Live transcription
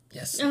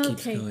Yes, it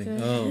keeps Okay, going.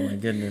 good. Oh my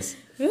goodness.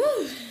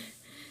 Whew,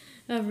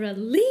 a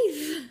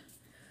relief.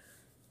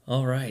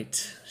 All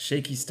right,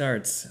 shaky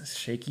starts.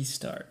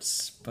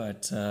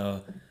 But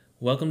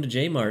welcome to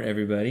J-Mart,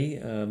 everybody.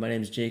 My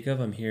name is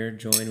Jacob. I'm here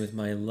joined with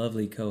my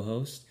lovely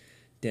co-host,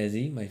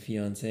 Desi, my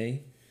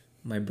fiance,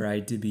 my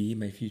bride-to-be,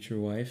 my future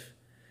wife.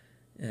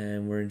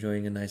 And we're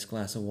enjoying a nice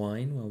glass of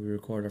wine while we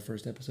record our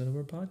first episode of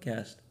our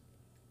podcast.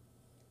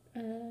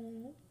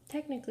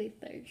 Technically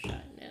third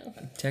shot now.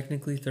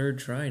 Technically third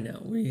try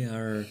now. We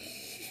are,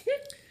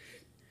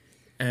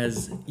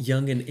 as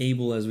young and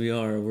able as we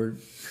are, we're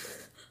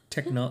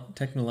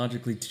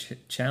technologically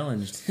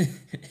challenged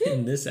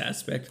in this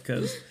aspect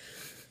because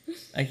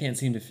I can't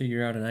seem to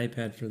figure out an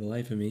iPad for the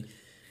life of me.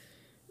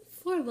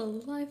 For the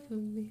life of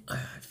me.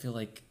 I feel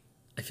like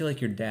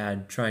your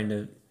dad trying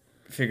to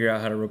figure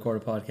out how to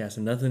record a podcast,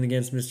 and nothing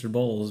against Mr.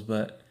 Bowles,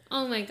 but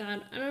Oh my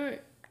god, I don't...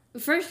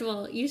 First of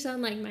all, you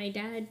sound like my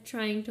dad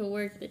trying to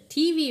work the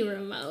TV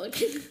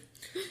remote.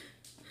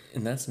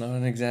 and that's not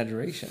an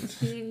exaggeration.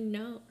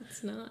 No,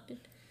 it's not.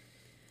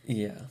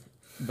 Yeah,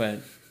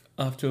 but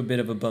off to a bit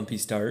of a bumpy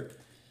start.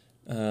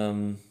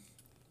 This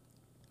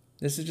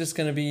is just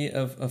going to be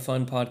a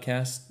fun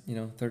podcast,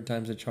 third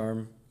time's a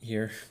charm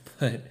here,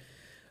 but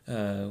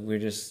we're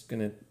just going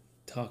to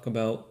talk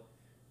about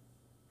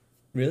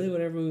really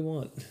whatever we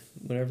want,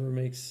 whatever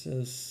makes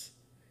us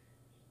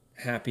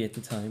happy at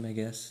the time, I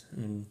guess,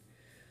 and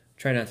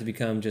try not to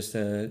become just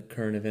a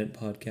current event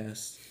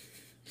podcast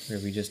where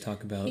we just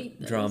talk about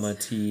drama,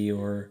 tea,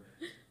 or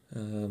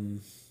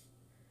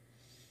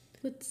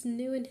what's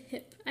new and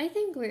hip. I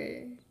think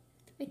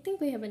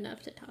we have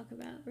enough to talk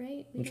about,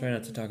 right? We'll try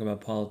not to talk about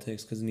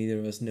politics because neither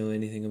of us know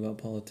anything about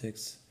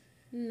politics.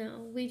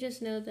 No, we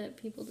just know that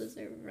people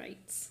deserve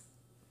rights.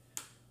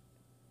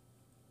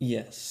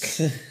 Yes.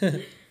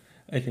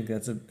 I think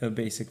that's a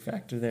basic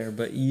factor there,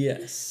 but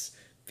yes,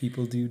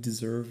 people do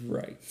deserve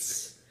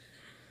rights.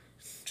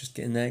 Just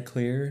getting that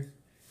clear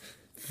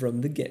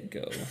from the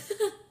get-go.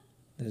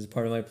 That is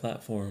part of my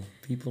platform.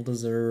 People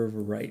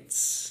deserve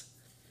rights.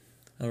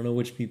 I don't know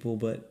which people,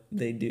 but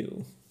they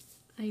do.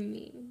 I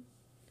mean,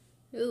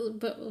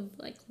 but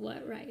like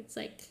what rights?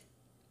 Like,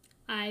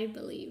 I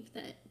believe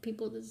that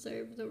people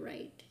deserve the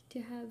right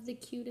to have the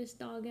cutest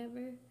dog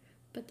ever,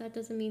 but that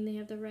doesn't mean they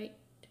have the right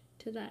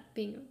to that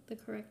being the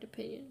correct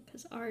opinion,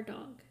 because our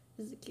dog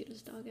is the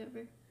cutest dog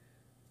ever.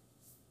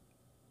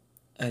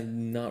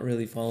 I'm not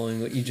really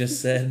following what you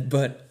just said,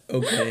 but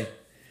okay.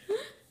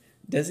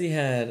 Desi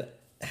had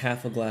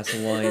half a glass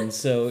of wine,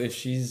 so if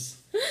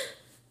she's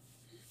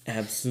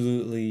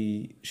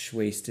absolutely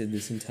wasted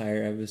this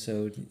entire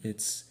episode,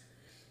 it's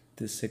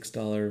the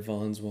 $6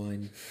 Vaughn's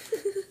wine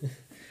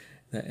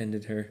that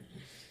ended her.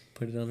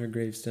 Put it on her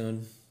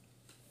gravestone.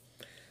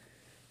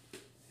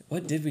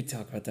 What did we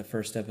talk about that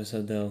first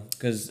episode, though?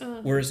 Because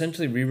we're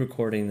essentially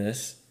re-recording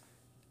this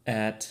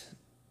at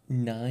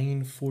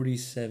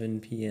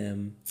 9:47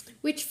 p.m.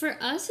 Which for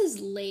us is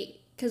late,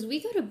 because we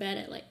go to bed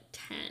at like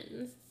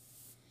 10.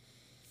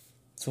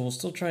 So we'll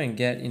still try and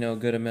get, a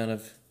good amount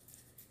of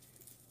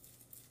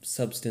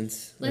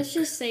substance. Let's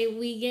just say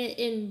we get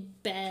in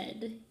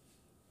bed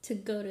to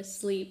go to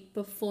sleep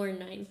before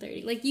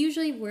 9:30. Like,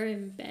 usually we're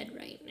in bed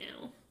right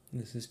now.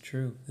 This is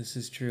true.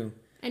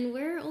 And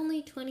we're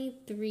only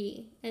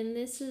 23, and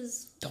this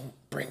is... Don't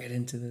bring it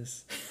into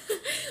this.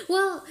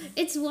 Well,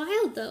 it's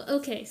wild, though.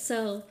 Okay,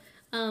 so,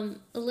 a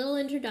little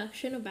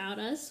introduction about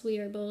us. We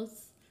are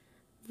both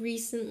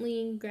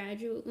recently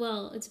graduated.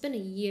 Well, it's been a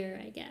year,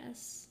 I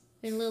guess.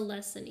 A little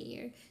less than a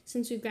year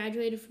since we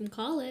graduated from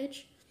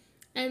college.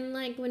 And,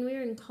 like, when we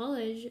were in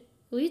college,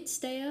 we'd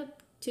stay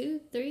up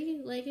 2,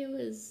 3, like it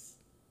was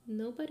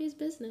nobody's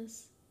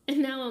business.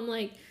 And now I'm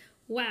like,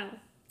 wow,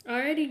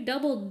 already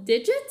double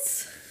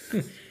digits?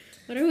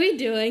 What are we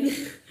doing?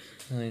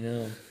 I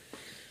know.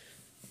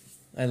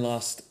 I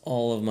lost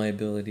all of my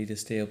ability to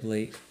stay up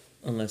late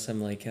unless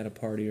I'm like at a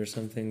party or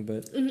something,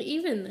 but... And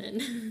even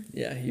then.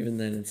 Yeah, even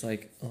then it's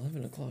like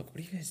 11 o'clock. What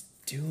are you guys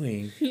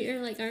doing?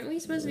 You're like, aren't we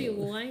supposed to be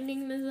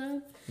winding this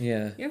up?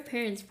 Yeah. Your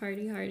parents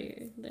party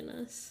harder than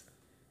us.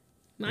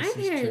 My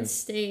parents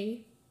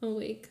stay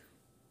awake.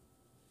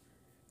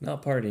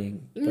 Not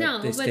partying, but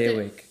no, they stay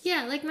awake.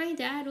 Yeah, like my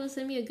dad will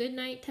send me a good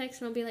night text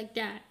and I'll be like,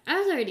 Dad, I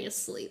was already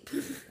asleep.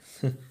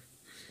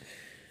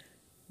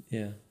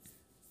 Yeah.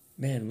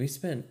 Man, we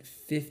spent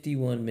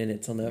 51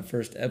 minutes on that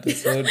first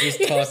episode just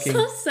You're talking.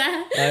 So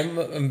sad.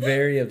 I'm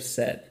very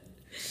upset.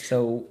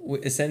 So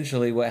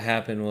essentially what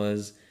happened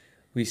was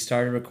we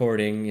started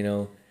recording,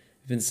 we've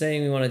been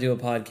saying we want to do a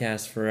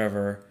podcast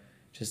forever,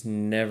 just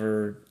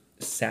never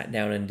sat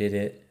down and did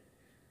it.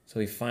 So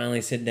we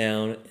finally sit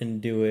down and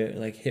do it,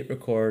 like hit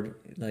record,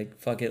 like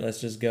fuck it, let's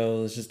just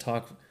go, let's just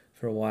talk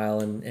for a while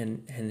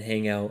and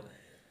hang out.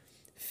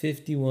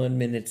 51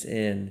 minutes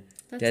in,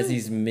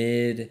 Desi's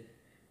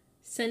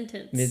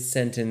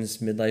mid-sentence,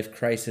 midlife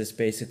crisis,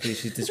 basically.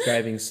 She's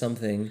describing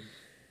something,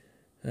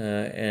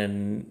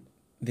 and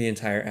the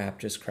entire app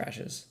just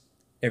crashes.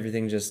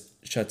 Everything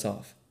just shuts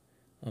off.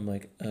 I'm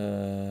like,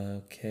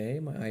 okay,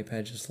 my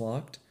iPad just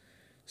locked.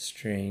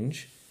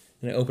 Strange.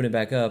 And I open it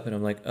back up and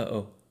I'm like,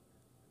 uh-oh,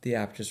 the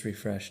app just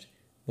refreshed.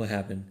 What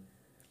happened?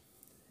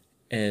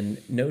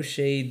 And no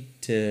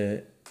shade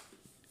to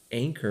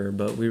Anchor,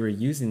 but we were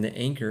using the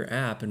Anchor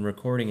app and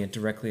recording it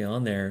directly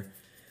on there,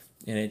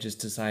 and it just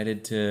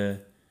decided to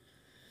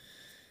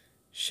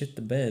shit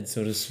the bed,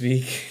 so to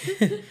speak,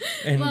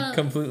 and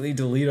completely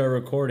delete our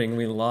recording.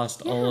 We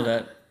lost all of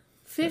that.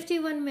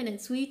 51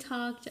 minutes. We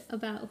talked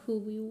about who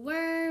we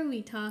were.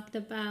 We talked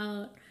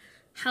about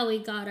how we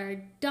got our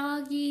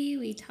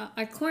doggy.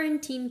 Our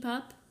quarantine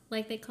pup,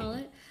 like they call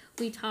it.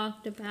 We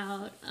talked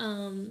about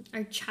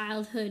our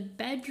childhood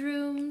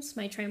bedrooms,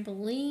 my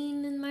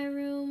trampoline in my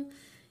room.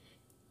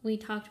 We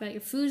talked about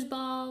your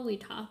foosball. We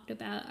talked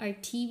about our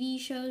TV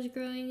shows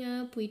growing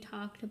up. We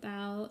talked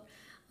about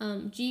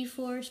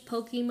G-Force,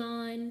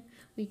 Pokemon.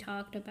 We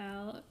talked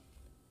about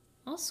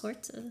all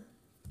sorts of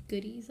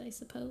goodies, I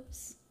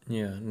suppose.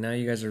 Yeah, now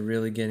you guys are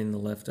really getting the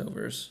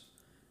leftovers.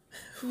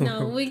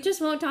 No, we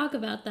just won't talk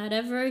about that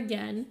ever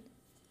again.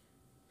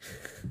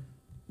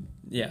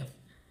 Yeah,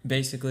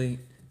 basically,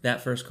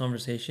 that first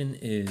conversation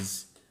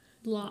is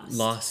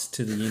lost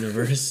to the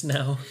universe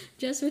now.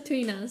 Just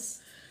between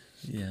us.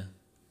 Yeah,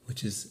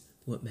 which is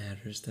what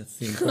matters. That's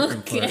the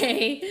important part.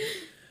 Okay.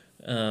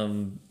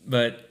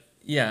 But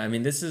yeah, I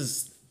mean, this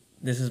is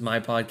my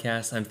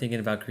podcast. I'm thinking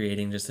about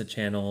creating just a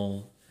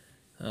channel,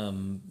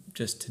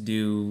 just to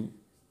do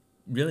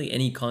really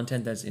any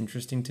content that's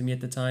interesting to me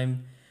at the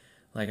time.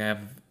 Like, I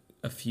have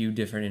a few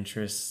different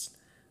interests.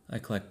 I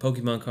collect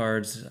Pokemon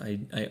cards.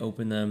 I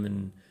open them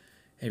and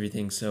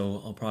everything.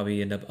 So I'll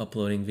probably end up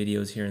uploading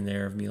videos here and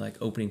there of me like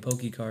opening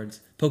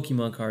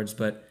Pokemon cards.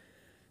 But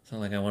it's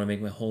not like I want to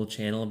make my whole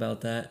channel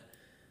about that.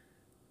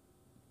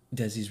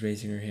 Desi's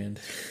raising her hand.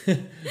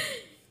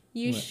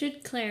 You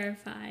should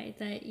clarify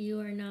that you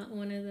are not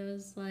one of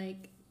those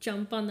like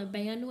jump on the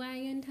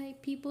bandwagon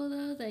type people,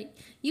 though. Like,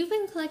 you've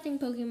been collecting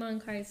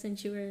Pokemon cards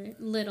since you were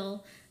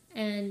little,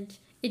 and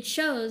it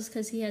shows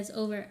because he has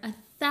over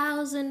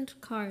 1,000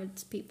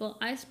 cards, people.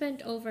 I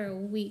spent over a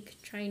week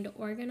trying to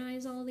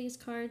organize all these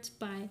cards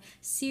by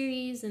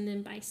series and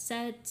then by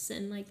sets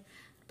and like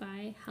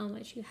by how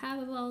much you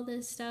have of all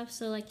this stuff.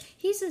 So like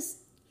he's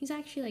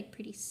actually like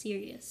pretty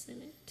serious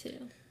in it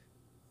too.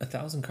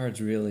 1,000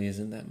 cards really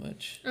isn't that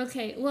much.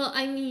 Okay, well,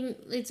 I mean,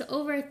 it's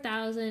over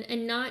 1,000,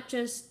 and not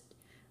just,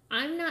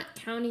 I'm not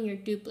counting your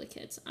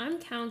duplicates. I'm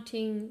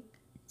counting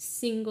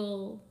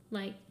single,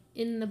 like,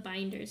 in the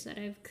binders that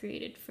I've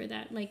created for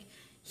that. Like,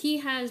 he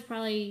has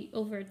probably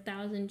over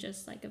 1,000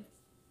 just, like, of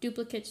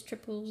duplicates,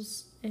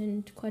 triples,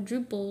 and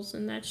quadruples,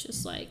 and that's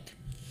just, like,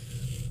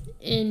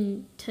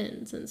 in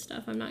tens and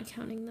stuff. I'm not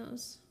counting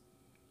those.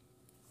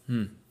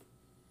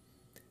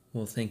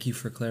 Well, thank you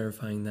for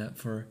clarifying that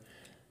for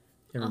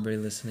everybody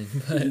listening.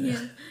 But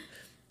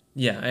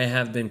yeah, I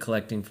have been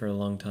collecting for a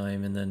long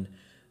time, and then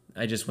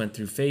I just went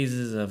through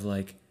phases of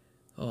like,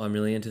 oh, I'm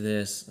really into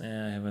this. I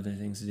have other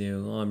things to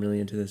do. Oh, I'm really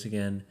into this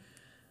again.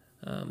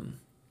 And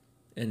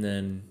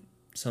then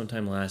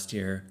sometime last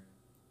year,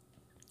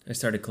 I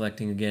started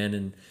collecting again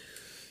and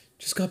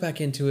just got back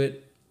into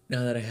it.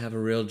 Now that I have a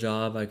real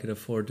job, I could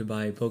afford to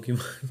buy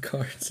Pokemon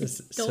cards,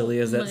 as silly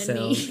as that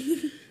sounds.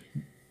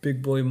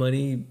 Big boy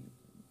money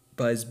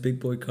buys big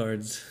boy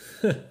cards.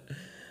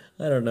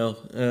 I don't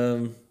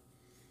know.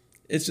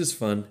 It's just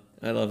fun.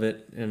 I love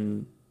it.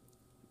 And,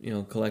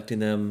 collecting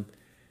them,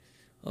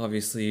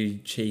 obviously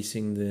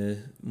chasing the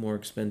more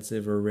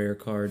expensive or rare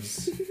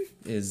cards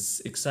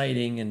is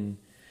exciting and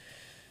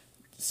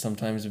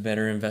sometimes a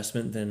better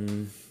investment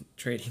than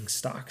trading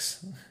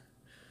stocks,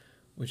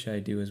 which I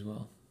do as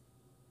well.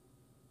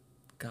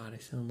 God, I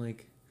sound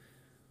like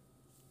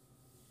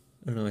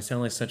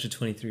such a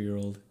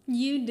 23-year-old.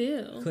 You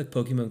do. I collect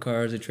Pokemon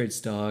cards, I trade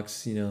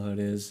stocks, you know how it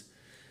is.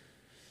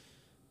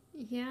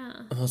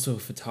 Yeah. I'm also a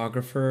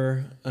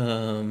photographer.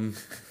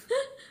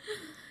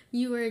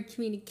 You were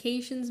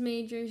communications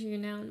majors. You're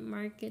now in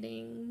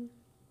marketing.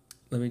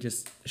 Let me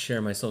just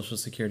share my social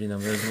security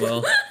number as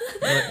well.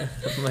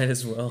 Might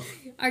as well.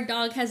 Our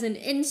dog has an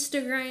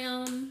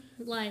Instagram.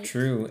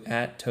 True.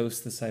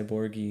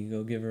 @ToastTheCyborgy.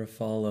 Go give her a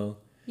follow.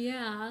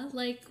 Yeah.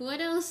 What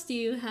else do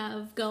you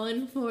have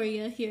going for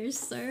you here,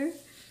 sir?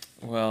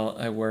 Well,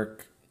 I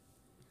work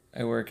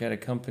at a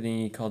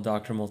company called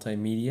Dr.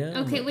 Multimedia.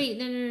 Okay, wait.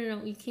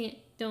 No. You can't.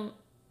 Don't.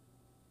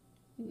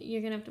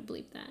 You're going to have to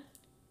bleep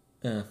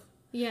that.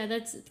 Yeah,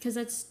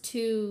 that's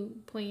too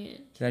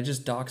poignant. Did I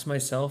just dox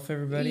myself,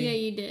 everybody? Yeah,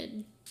 you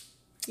did.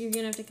 You're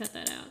going to have to cut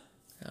that out.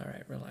 All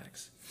right,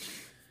 relax.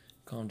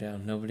 Calm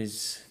down.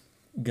 Nobody's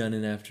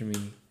gunning after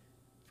me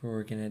for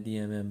working at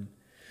DMM.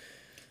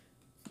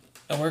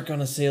 I work on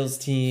a sales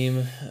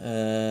team.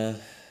 I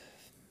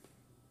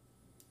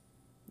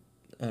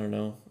don't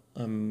know.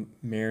 I'm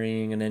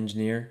marrying an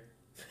engineer.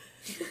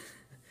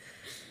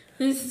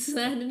 Is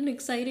that an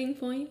exciting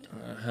point?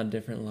 How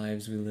different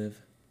lives we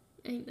live.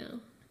 I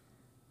know.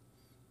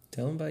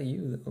 Tell them about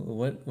you.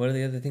 What are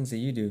the other things that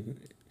you do?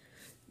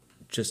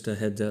 Just a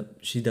heads up.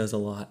 She does a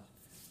lot.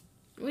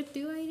 What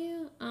do I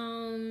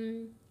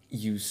do?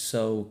 you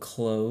sew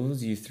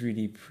clothes, you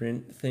 3D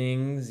print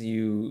things,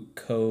 you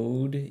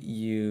code,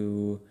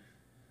 you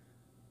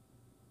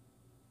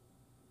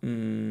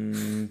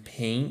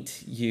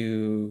paint,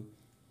 you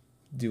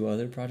do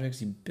other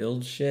projects, you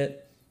build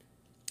shit.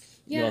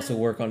 Yeah. You also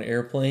work on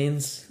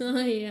airplanes. Oh,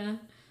 yeah.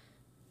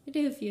 I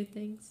do a few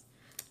things.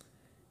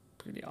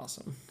 Pretty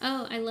awesome.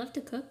 Oh, I love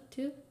to cook,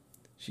 too.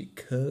 She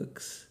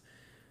cooks.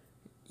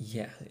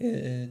 Yeah.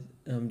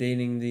 I'm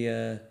dating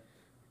the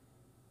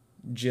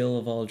Jill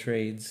of all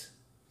trades.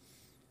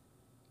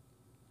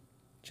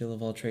 Jill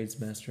of all trades,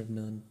 master of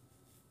none.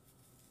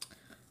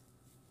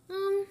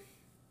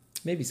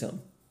 Maybe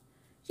some.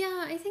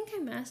 Yeah, I think I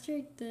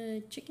mastered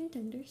the chicken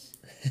tenders.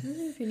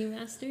 They're pretty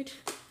mastered.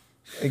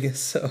 I guess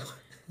so.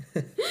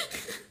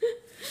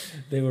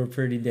 They were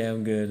pretty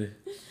damn good.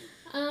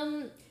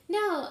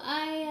 No,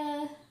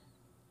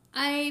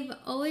 I've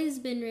always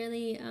been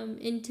really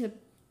into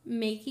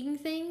making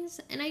things,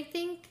 and I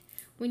think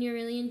when you're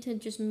really into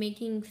just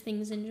making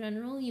things in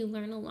general, you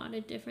learn a lot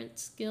of different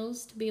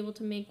skills to be able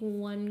to make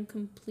one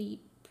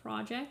complete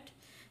project.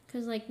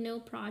 Because, like, no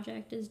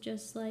project is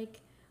just like,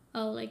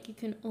 oh, like, you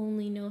can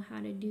only know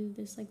how to do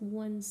this, like,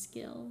 one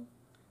skill.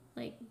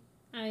 Like,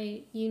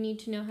 you need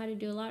to know how to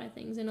do a lot of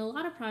things. And a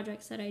lot of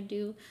projects that I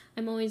do,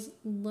 I'm always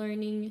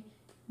learning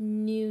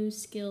new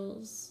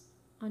skills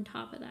on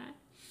top of that.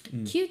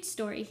 Cute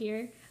story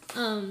here.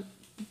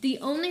 The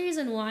only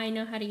reason why I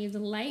know how to use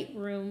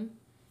Lightroom,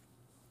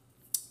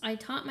 I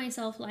taught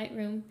myself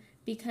Lightroom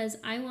because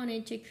I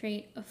wanted to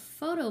create a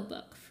photo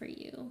book for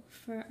you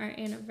for our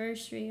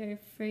anniversary or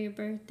for your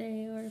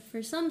birthday or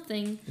for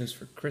something. It was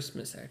for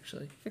Christmas,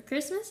 actually. For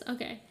Christmas?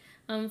 Okay.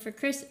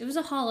 It was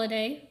a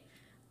holiday.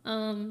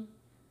 And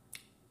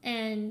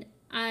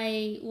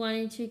I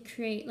wanted to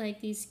create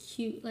like these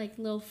cute like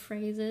little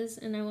phrases,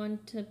 and I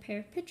wanted to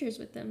pair pictures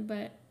with them,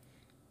 but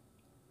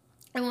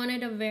I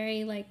wanted a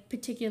very like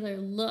particular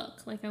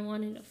look. Like I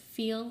wanted a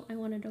feel, I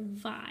wanted a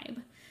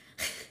vibe.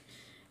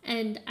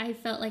 And I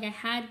felt like I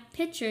had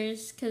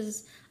pictures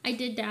because I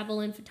did dabble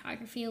in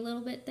photography a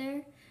little bit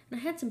there. And I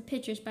had some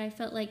pictures, but I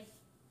felt like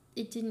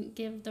it didn't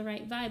give the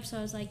right vibe. So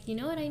I was like, you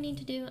know what I need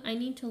to do? I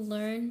need to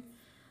learn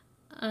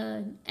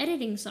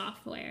editing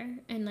software.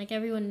 And like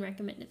everyone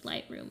recommended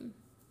Lightroom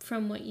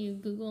from what you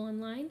Google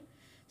online.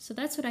 So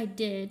that's what I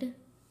did.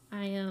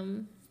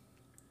 I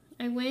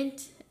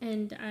went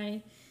and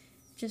I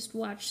just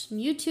watched some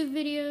YouTube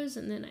videos,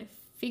 and then I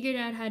figured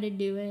out how to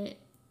do it.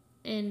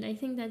 And I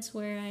think that's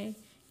where I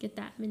get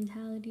that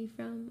mentality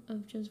from,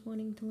 of just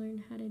wanting to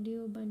learn how to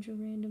do a bunch of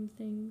random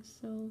things.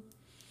 So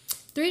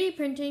 3D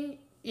printing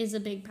is a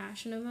big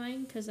passion of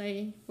mine because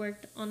I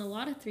worked on a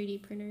lot of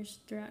 3D printers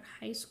throughout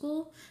high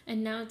school,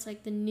 and now it's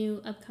like the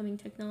new upcoming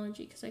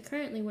technology because I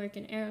currently work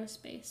in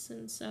aerospace,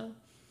 and so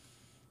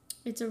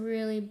it's a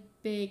really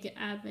big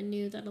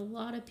avenue that a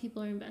lot of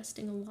people are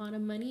investing a lot of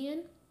money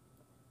in.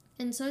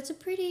 And so it's a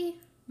pretty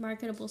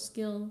marketable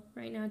skill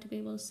right now to be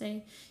able to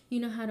say you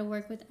know how to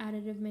work with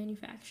additive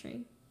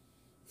manufacturing.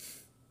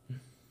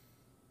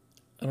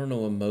 I don't know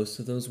what most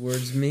of those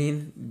words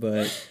mean,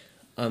 but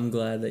I'm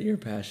glad that you're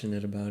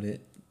passionate about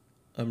it.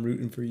 I'm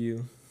rooting for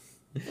you.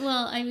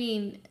 Well, I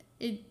mean,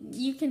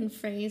 you can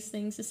phrase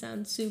things to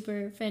sound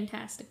super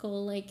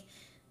fantastical. Like,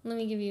 let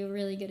me give you a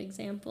really good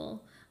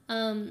example.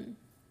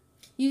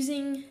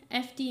 Using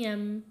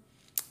FDM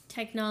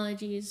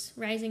technologies,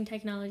 rising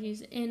technologies,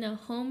 in a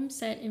home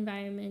set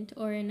environment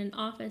or in an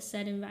office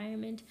set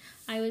environment,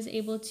 I was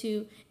able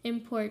to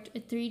import a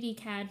 3D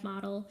CAD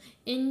model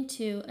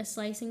into a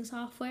slicing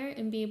software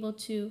and be able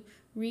to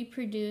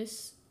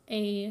reproduce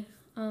a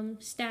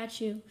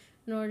statue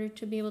in order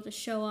to be able to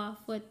show off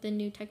what the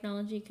new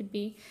technology could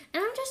be.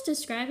 And I'm just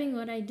describing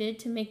what I did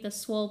to make the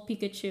swole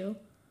Pikachu.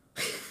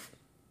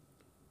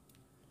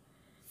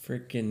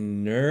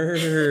 Freaking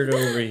nerd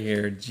over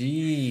here.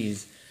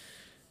 Jeez.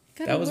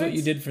 That was what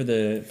you did for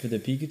the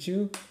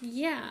Pikachu?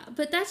 Yeah,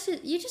 but that's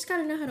just, you just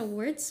gotta know how to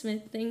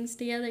wordsmith things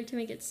together to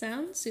make it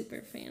sound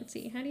super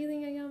fancy. How do you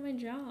think I got my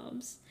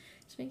jobs?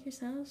 Just make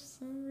yourself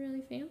sound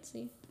really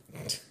fancy.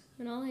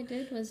 And all I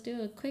did was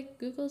do a quick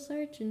Google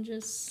search and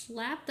just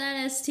slap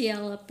that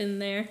STL up in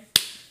there.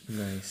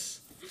 Nice.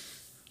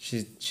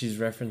 She's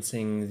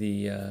referencing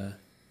the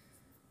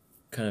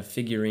kind of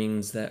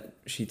figurines that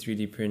she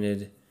 3D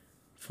printed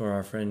for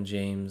our friend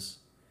James.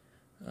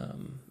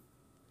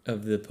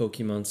 Of the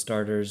Pokemon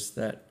starters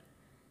that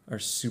are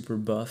super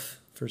buff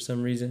for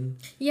some reason.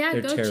 Yeah,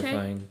 they're go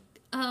terrifying. Check.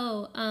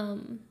 Oh,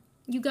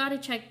 you gotta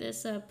check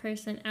this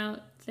person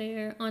out.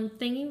 They're on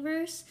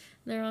Thingiverse.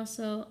 They're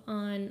also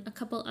on a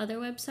couple other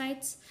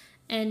websites,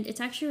 and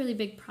it's actually a really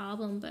big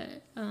problem.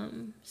 But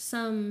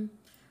some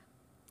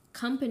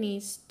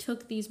companies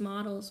took these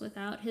models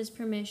without his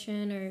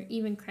permission or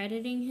even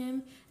crediting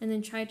him, and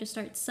then tried to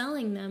start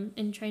selling them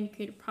and trying to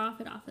create a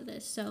profit off of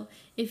this. So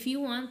if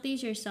you want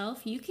these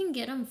yourself, you can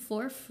get them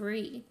for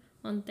free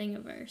on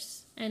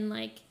Thingiverse, and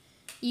like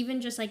even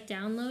just like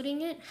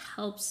downloading it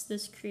helps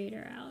this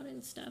creator out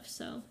and stuff.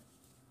 So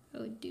I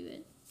would do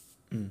it.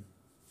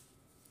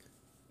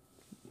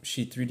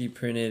 She 3D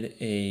printed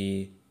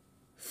a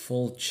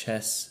full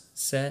chess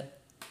set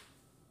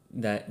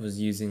that was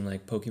using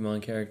like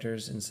Pokemon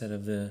characters instead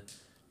of the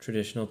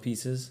traditional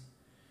pieces.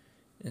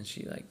 And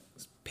she like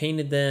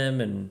painted them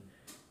and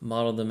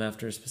modeled them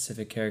after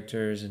specific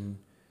characters and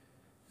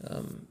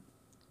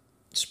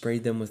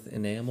sprayed them with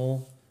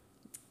enamel.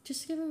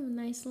 Just give them a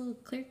nice little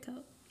clear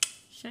coat.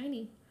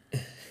 Shiny.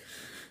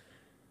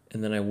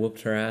 And then I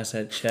whooped her ass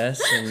at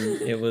chess,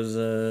 and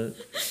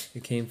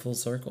it came full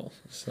circle.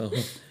 So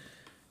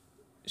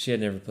she had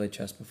never played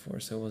chess before,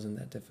 so it wasn't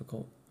that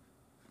difficult.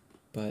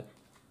 But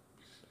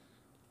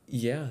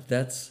yeah,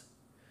 this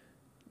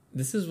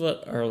is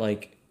what our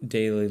like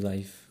daily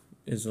life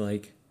is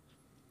like.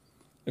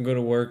 I go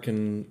to work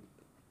and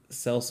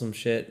sell some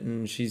shit,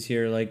 and she's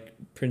here like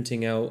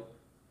printing out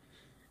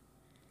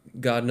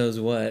God knows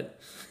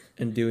what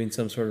and doing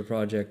some sort of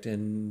project,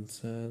 and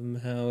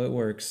somehow it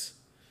works.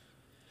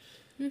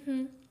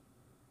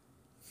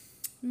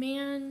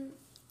 Man,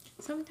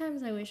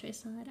 sometimes I wish I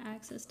still had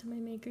access to my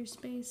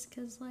makerspace,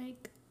 because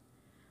like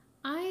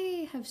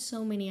I have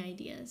so many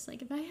ideas.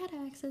 Like if I had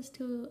access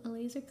to a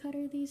laser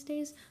cutter these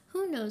days,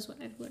 who knows what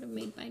I would have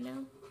made by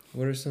now.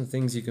 What are some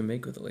things you can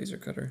make with a laser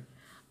cutter?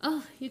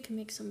 Oh, you can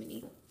make so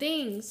many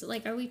things.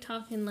 Like, are we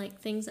talking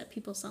like things that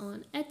people sell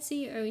on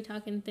Etsy, or are we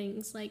talking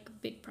things like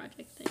big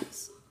project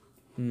things?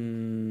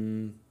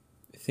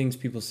 Things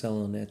people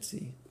sell on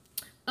Etsy.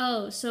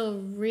 Oh, so a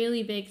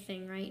really big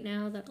thing right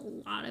now that a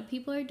lot of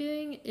people are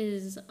doing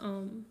is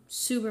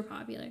super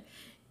popular,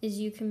 is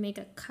you can make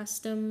a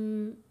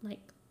custom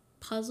like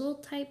puzzle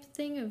type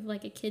thing of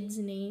like a kid's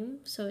name,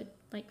 so it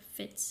like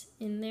fits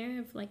in there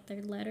of like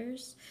their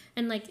letters,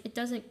 and like it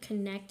doesn't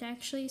connect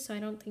actually, so I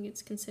don't think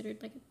it's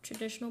considered like a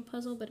traditional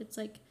puzzle, but it's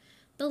like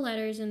the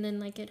letters, and then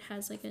like it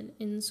has like an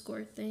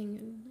in-score thing,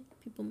 and like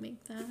people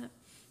make that.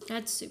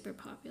 That's super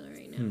popular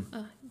right now.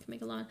 Oh, you can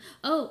make a lot.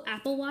 Oh,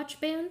 Apple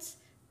Watch bands.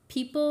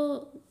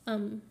 People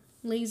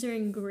laser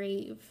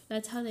engrave.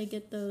 That's how they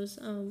get those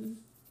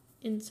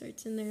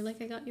inserts in there.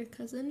 Like I got your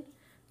cousin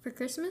for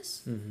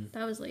Christmas.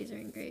 That was laser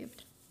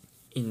engraved.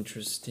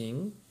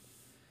 Interesting.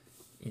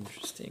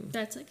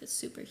 That's like a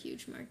super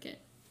huge market.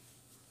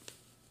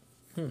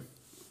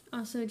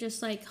 Also,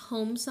 just like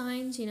home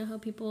signs. You know how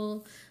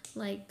people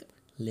like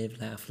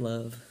live, laugh,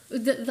 love.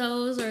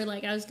 Those, or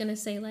like I was gonna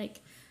say like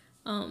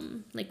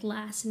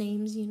last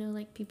names. You know,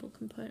 like people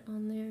can put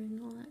on there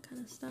and all that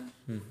kind of stuff.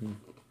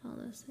 All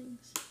those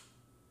things.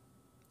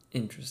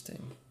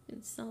 Interesting.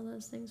 And sell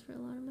those things for a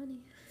lot of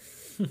money.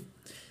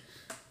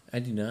 I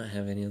do not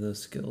have any of those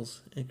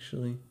skills,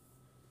 actually.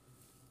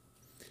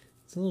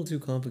 It's a little too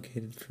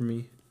complicated for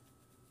me.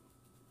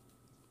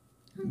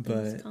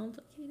 But it's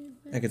complicated.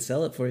 But I could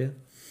sell it for you.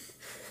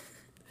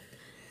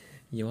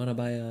 You want to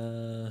buy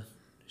a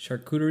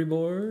charcuterie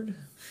board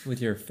with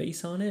your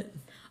face on it?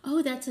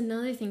 Oh, that's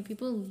another thing.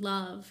 People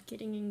love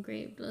getting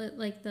engraved.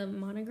 Like the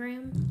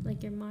monogram,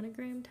 like your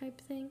monogram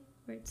type thing,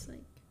 where it's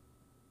like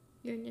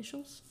your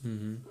initials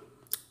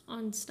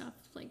on stuff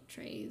like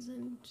trays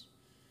and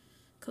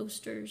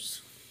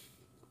coasters.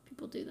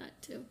 People do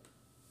that too.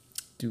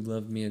 Do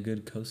love me a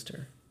good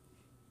coaster.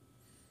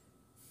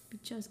 We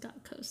just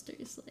got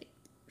coasters like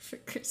for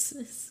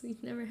Christmas.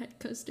 We've never had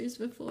coasters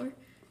before.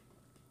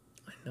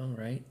 I know,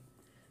 right?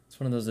 It's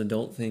one of those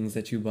adult things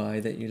that you buy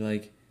that you're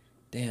like,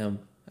 damn,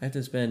 I have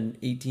to spend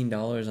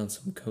 $18 on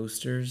some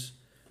coasters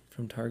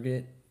from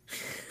Target.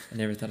 I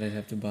never thought I'd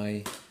have to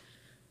buy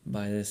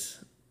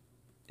this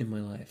in my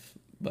life,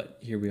 but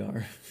here we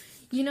are.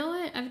 You know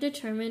what? I've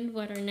determined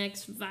what our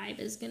next vibe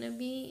is going to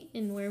be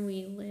in where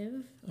we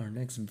live. Our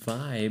next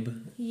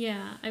vibe?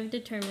 Yeah, I've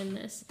determined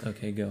this.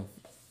 Okay, go.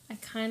 I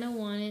kind of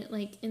want it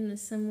like in the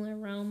similar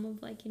realm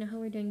of like, you know how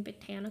we're doing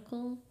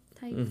botanical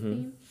type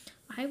theme?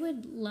 I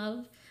would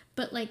love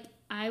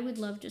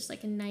just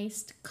like a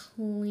nice,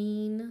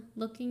 clean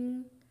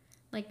looking,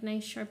 like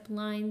nice sharp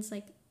lines,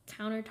 like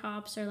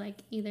countertops, or like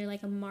either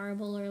like a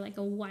marble or like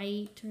a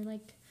white or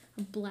like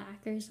a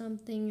black or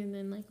something, and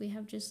then like we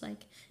have just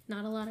like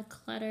not a lot of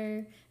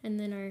clutter, and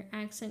then our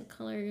accent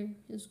color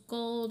is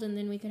gold, and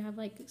then we could have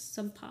like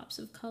some pops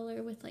of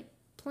color with like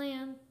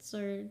plants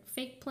or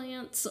fake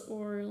plants,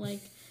 or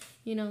like,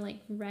 you know, like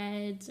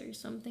reds or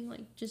something,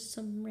 like just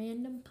some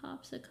random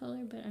pops of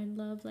color. But I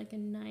love like a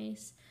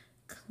nice,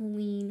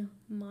 clean,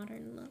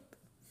 modern look.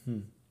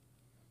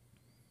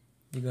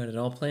 You got it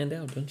all planned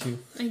out, don't you?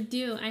 I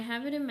do. I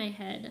have it in my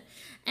head.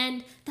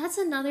 And that's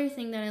another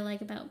thing that I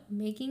like about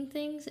making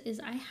things, is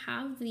I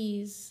have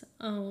these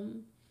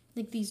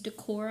like these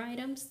decor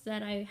items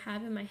that I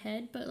have in my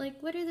head, but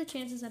like what are the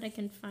chances that I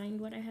can find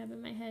what I have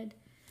in my head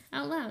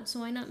out loud?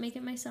 So why not make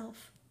it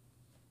myself?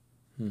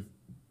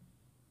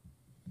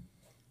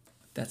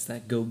 That's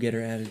that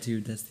go-getter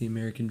attitude. That's the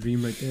American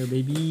dream right there,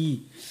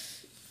 baby.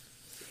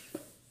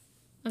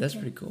 That's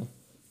pretty cool.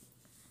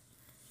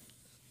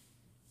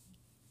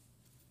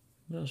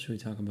 What else should we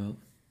talk about?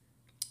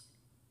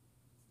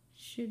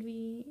 Should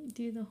we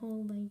do the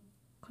whole like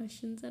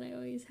questions that I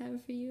always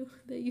have for you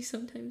that you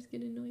sometimes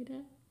get annoyed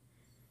at?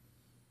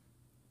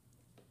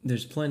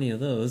 There's plenty of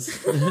those.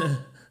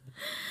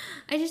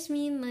 I just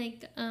mean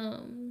like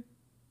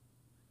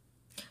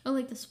Oh,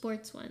 like the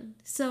sports one.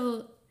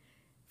 So,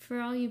 for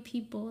all you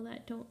people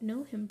that don't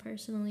know him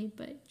personally,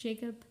 but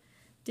Jacob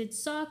did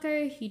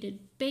soccer, he did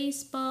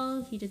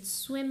baseball, he did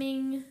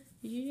swimming.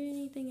 Did you do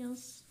anything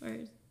else? Or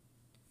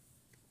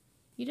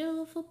you did a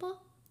little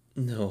football?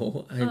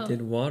 No, I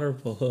did water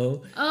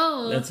polo.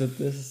 Oh. That's what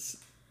this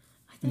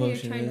I thought you were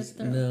motion trying is. to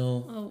throw.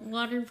 No. Oh,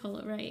 water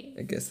polo, right.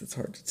 I guess it's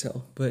hard to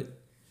tell. But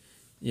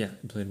yeah,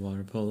 I played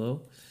water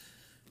polo.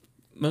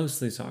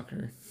 Mostly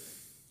soccer.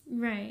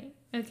 Right.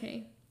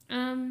 Okay.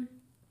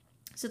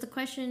 So the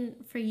question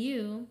for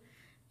you,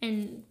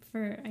 and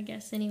for I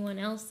guess anyone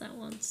else that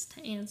wants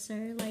to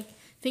answer, like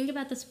think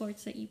about the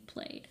sports that you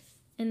played,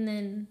 and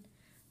then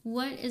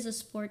what is a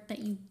sport that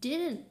you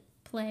didn't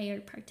play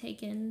or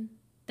partake in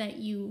that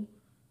you,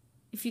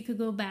 if you could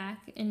go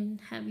back and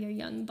have your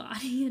young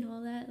body and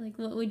all that, like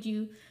what would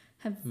you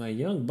have? My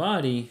young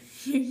body?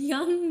 Your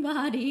young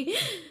body.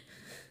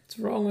 What's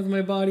wrong with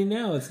my body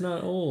now? It's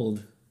not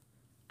old.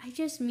 I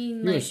just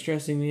mean You're like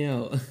stressing me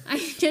out.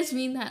 I just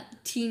mean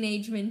that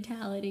teenage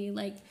mentality,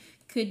 like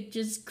could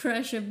just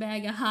crush a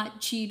bag of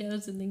hot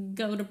Cheetos and then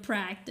go to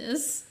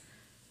practice.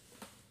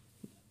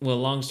 Well,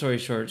 long story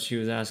short, she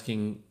was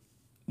asking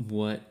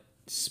what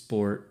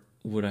sport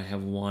would I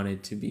have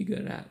wanted to be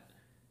good at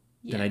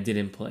that I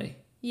didn't play.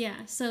 Yeah,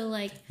 so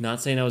like... Not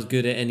saying I was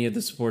good at any of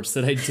the sports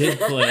that I did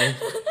play,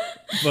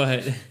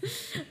 but...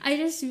 I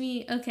just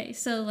mean, okay,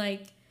 so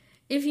like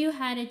if you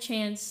had a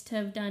chance to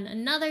have done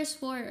another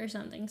sport or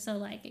something, so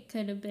like it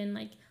could have been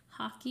like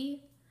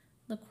hockey,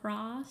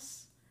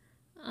 lacrosse,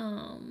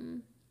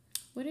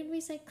 what did we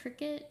say,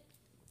 cricket?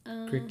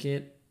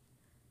 Cricket.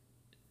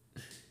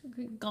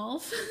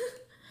 Golf?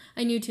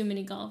 I knew too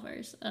many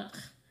golfers. Ugh.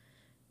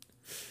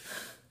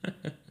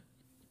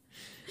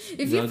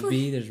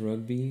 Rugby, there's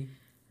rugby.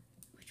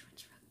 Which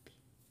one's rugby?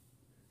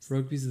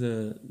 Rugby's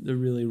the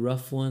really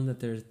rough one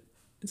that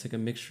it's like a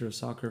mixture of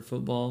soccer,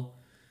 football.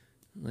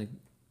 Like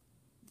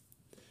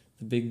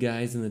the big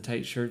guys in the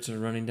tight shirts are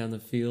running down the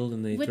field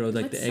and they throw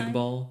like the egg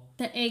ball.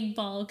 The egg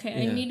ball,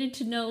 okay. Yeah. I needed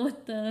to know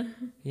what the...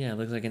 Yeah, it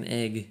looks like an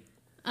egg.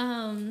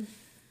 Gosh.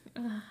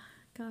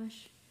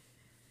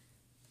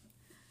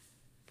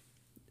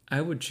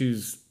 I would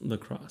choose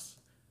lacrosse.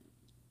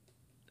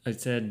 I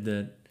said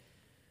that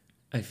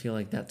I feel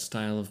like that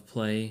style of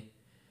play,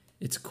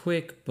 it's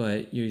quick,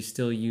 but you're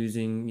still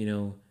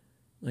using,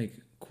 like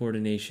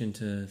coordination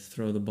to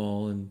throw the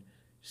ball and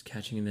just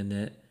catching in the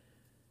net.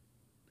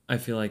 I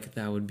feel like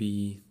that would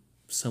be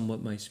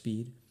somewhat my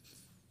speed.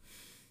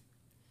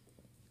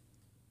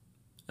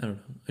 I don't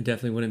know. I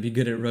definitely wouldn't be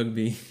good at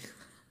rugby.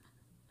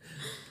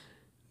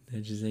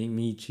 That just ain't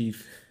me,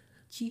 Chief.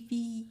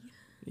 Chiefy.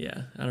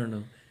 Yeah, I don't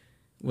know.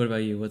 What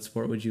about you? What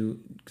sport would you...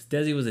 Because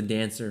Desi was a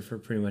dancer for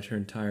pretty much her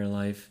entire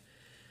life.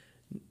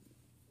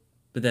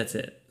 But that's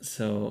it.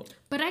 So...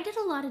 But I did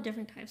a lot of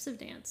different types of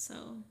dance,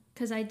 so...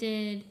 Because I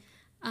did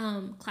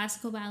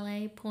classical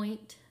ballet,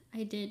 point.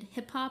 I did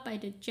hip-hop, I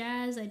did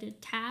jazz, I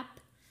did tap.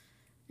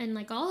 And,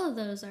 like, all of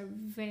those are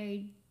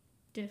very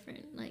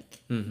different.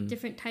 Like,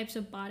 different types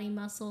of body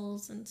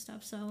muscles and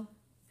stuff. So,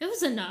 it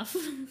was enough.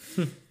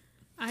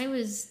 I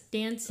was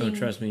dancing. Oh,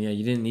 trust me. Yeah,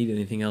 you didn't need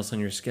anything else on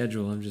your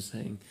schedule. I'm just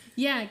saying.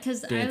 Yeah,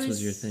 because dance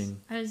was your thing.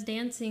 I was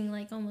dancing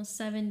like almost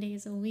 7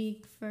 days a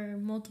week for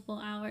multiple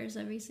hours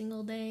every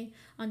single day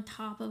on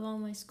top of all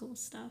my school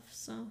stuff.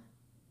 So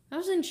I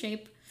was in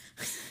shape.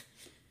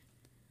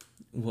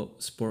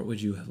 What sport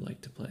would you have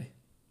liked to play?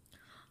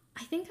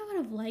 I think I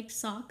would have liked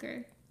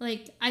soccer.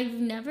 Like, I've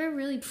never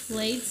really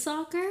played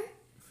soccer.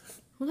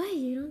 What?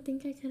 You don't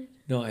think I could?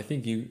 No, I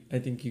think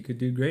you could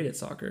do great at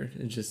soccer.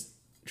 It's just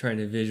trying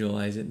to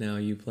visualize it now,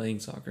 you playing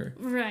soccer.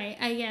 Right,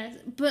 I guess.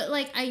 But,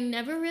 like, I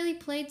never really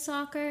played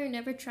soccer,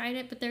 never tried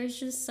it, but there's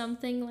just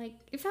something, like,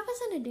 if I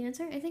wasn't a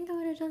dancer, I think I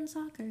would have done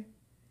soccer.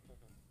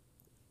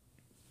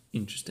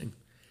 Interesting.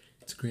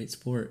 It's a great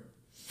sport.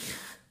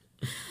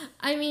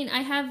 I mean,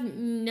 I have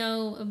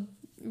no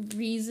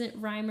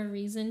rhyme or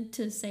reason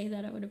to say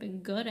that I would have been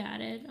good at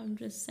it. I'm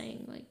just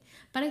saying, like,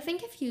 but I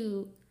think if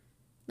you,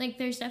 like,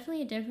 there's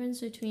definitely a difference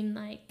between,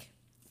 like,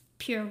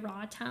 pure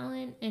raw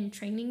talent and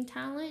training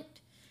talent.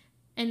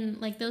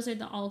 And, like, those are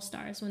the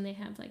all-stars when they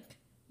have, like,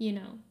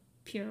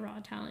 pure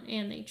raw talent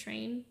and they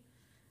train.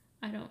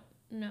 I don't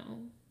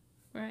know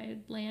where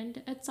I'd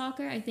land at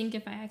soccer. I think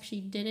if I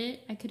actually did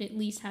it, I could at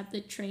least have the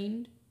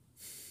trained,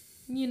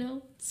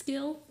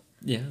 skill.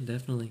 Yeah,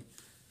 definitely.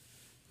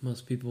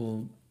 Most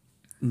people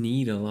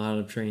need a lot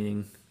of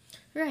training.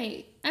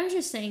 Right. I was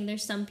just saying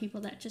there's some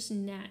people that just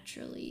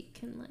naturally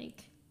can,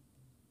 like,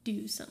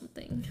 do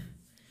something.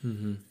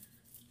 Mm-hmm.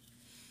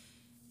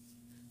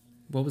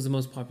 What was the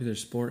most popular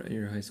sport at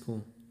your high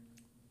school?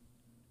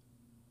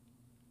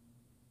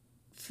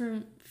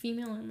 For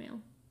female or male?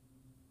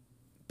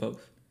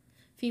 Both.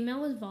 Female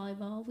was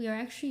volleyball. We were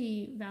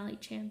actually Valley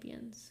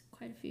champions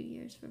quite a few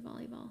years for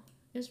volleyball.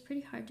 It was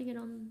pretty hard to get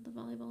on the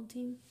volleyball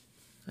team.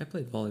 I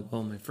played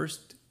volleyball my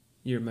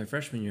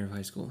freshman year of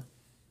high school.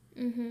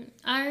 Mm-hmm.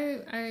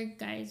 Our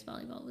guys'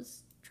 volleyball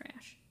was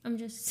trash. I'm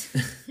just...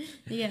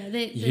 yeah.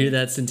 You hear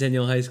that,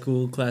 Centennial High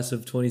School class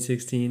of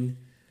 2016?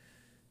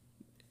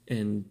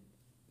 And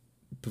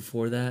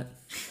before that,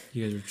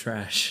 you guys were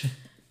trash.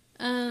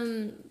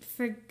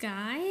 For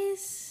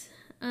guys,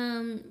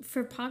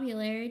 for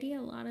popularity,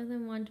 a lot of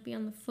them wanted to be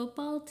on the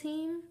football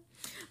team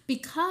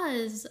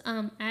because,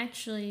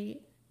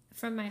 actually,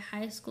 from my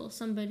high school,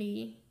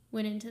 somebody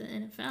went into the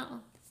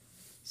NFL.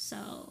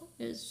 So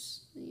it was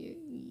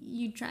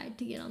you tried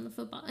to get on the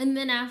football, and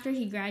then after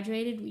he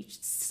graduated, we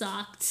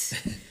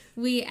sucked.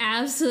 We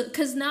absolutely,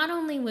 because not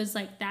only was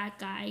like that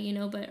guy, you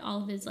know, but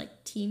all of his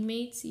like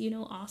teammates, you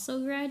know, also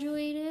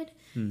graduated.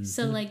 Mm-hmm.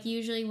 So like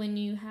usually when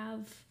you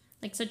have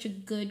like such a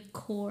good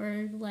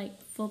core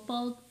like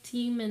football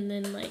team, and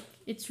then like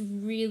it's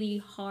really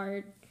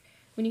hard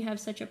when you have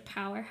such a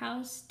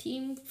powerhouse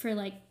team for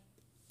like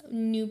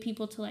new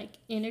people to like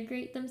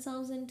integrate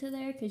themselves into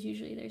there, because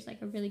usually there's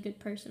like a really good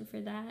person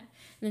for that, and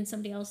then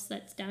somebody else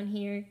that's down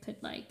here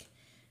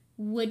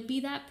would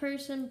be that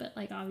person, but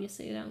like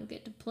obviously they don't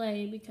get to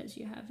play because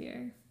you have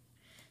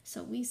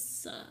so we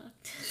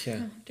sucked.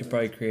 Yeah, it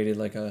probably created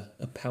like a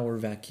power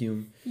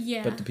vacuum.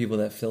 Yeah, but the people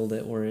that filled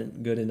it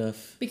weren't good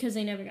enough because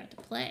they never got to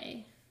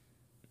play.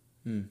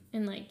 And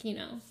like, you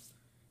know,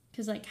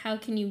 because like how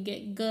can you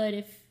get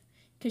good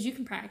because you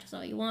can practice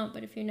all you want,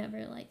 but if you're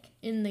never, like,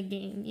 in the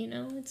game, you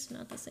know, it's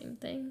not the same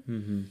thing.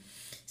 Mm-hmm.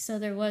 So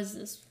there was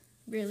this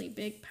really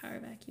big power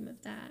vacuum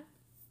of that.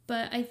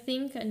 But I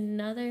think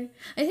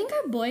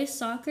our boys'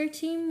 soccer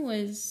team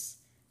was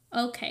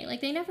okay.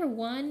 Like, they never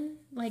won,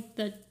 like,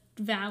 the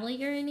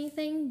Valley or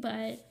anything,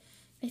 but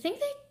I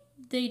think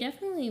they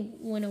definitely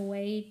went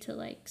away to,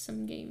 like,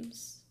 some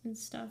games and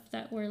stuff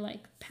that were,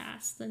 like,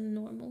 past the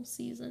normal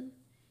season.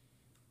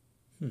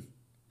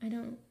 I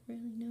don't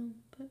really know,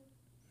 but...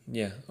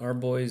 Yeah, our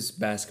boys'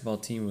 basketball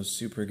team was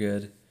super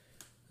good.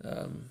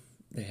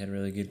 They had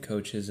really good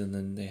coaches, and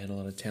then they had a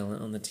lot of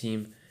talent on the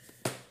team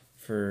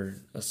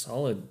for a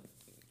solid,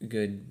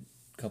 good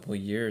couple of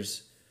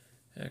years,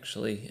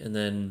 actually. And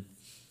then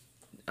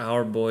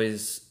our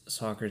boys'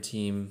 soccer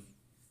team,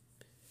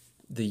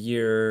 the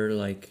year,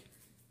 like,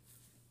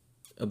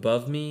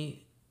 above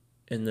me,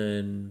 and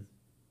then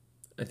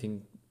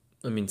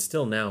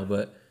still now,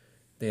 but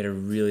they had a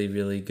really,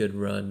 really good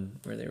run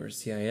where they were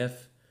CIF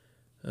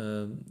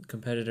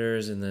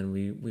competitors, and then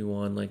we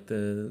won like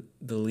the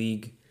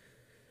league,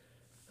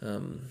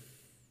 the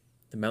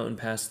Mountain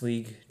Pass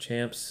League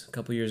champs a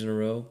couple years in a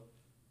row.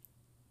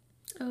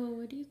 Oh,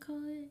 what do you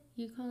call it?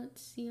 You call it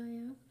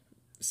CIF?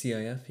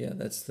 CIF, yeah,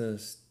 that's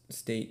the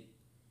state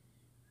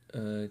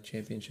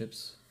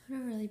championships. I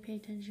don't really pay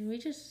attention.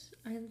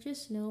 I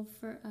just know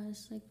for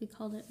us, like, we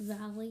called it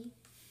Valley,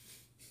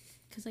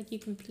 because like you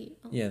compete.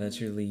 Yeah, that's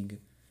your league.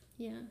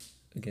 Yeah.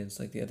 Against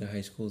like the other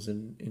high schools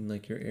in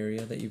like your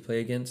area that you play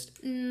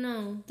against?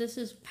 No, this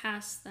is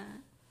past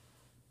that.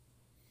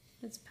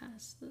 That's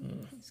past the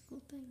high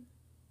school thing.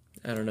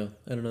 I don't know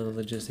the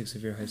logistics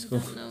of your high school.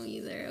 I don't know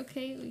either.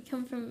 Okay, we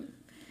come from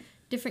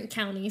different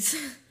counties.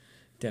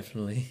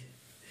 Definitely.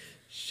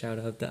 Shout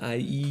out to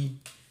IE.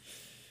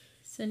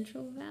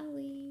 Central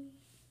Valley.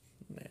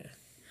 Nah.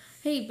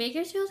 Hey,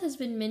 Bakersfield has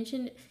been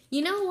mentioned.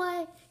 You know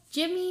what?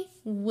 Jimmy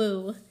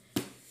Woo.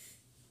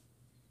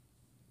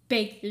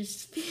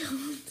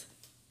 Bakersfield.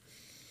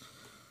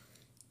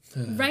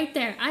 Right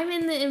there. I'm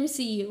in the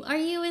MCU. Are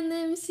you in the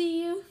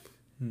MCU?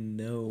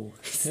 No.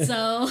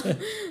 So.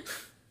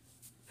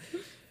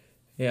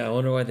 Yeah, I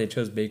wonder why they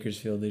chose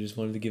Bakersfield. They just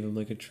wanted to give him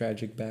like a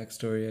tragic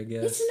backstory, I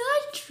guess. It's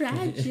not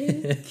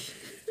tragic.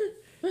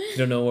 You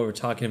don't know what we're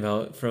talking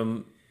about.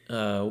 From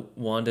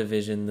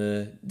WandaVision,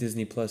 the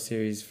Disney Plus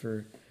series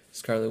for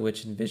Scarlet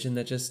Witch and Vision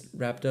that just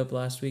wrapped up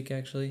last week,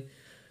 actually.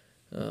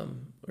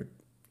 Or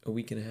a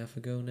week and a half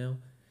ago now.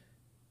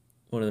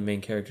 One of the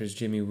main characters,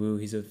 Jimmy Woo,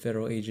 he's a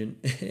federal agent.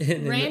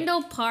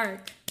 Randall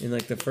Park. In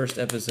like the first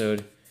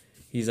episode,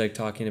 he's like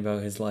talking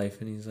about his life,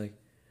 and he's like,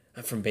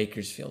 I'm from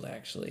Bakersfield,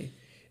 actually.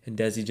 And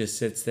Desi just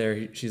sits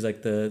there. She's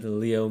like the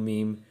Leo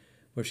meme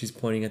where she's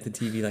pointing at the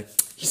TV like,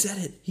 he said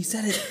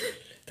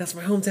it. That's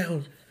my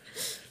hometown.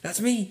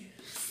 That's me.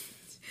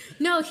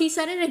 No, he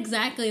said it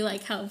exactly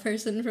like how a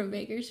person from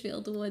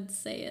Bakersfield would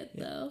say it,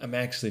 though. I'm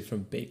actually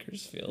from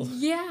Bakersfield.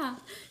 Yeah,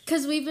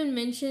 because we've been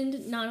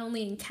mentioned not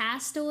only in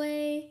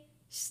Castaway.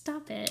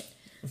 Stop it.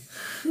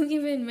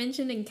 We've been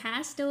mentioned in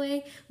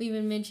Castaway. We've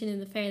been mentioned in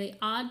The Fairly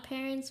Odd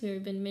Parents.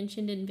 We've been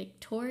mentioned in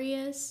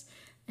Victorious.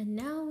 And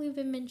now we've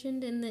been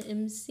mentioned in the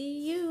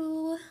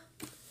MCU.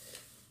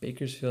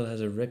 Bakersfield has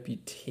a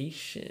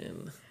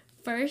reputation.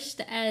 First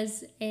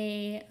as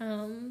a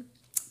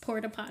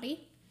porta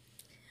potty.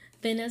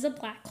 Then as a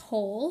black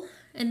hole.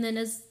 And then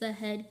as the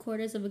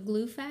headquarters of a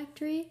glue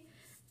factory.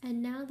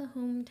 And now the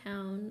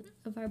hometown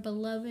of our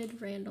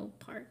beloved Randall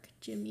Park,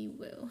 Jimmy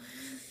Woo.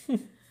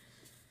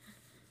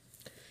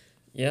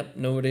 Yep,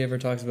 nobody ever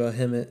talks about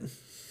Hemet.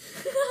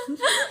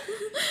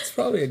 It's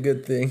probably a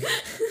good thing.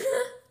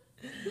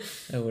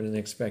 I wouldn't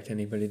expect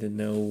anybody to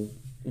know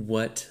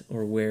what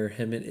or where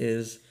Hemet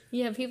is.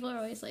 Yeah, people are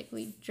always like,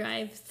 we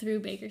drive through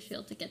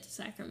Bakersfield to get to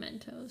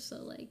Sacramento. So,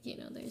 like, you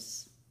know,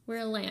 we're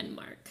a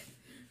landmark.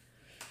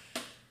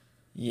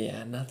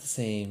 Yeah, not the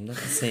same.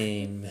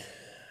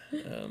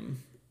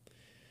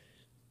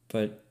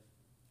 But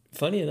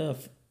funny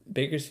enough,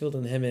 Bakersfield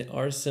and Hemet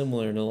are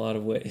similar in a lot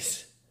of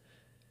ways.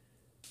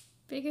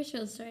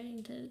 Bakersfield's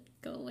starting to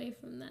go away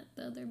from that,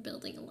 though. They're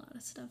building a lot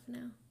of stuff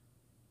now.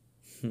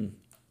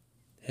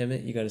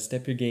 Hemet, you got to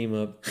step your game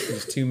up.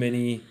 There's too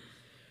many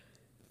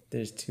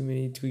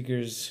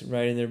tweakers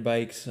riding their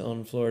bikes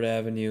on Florida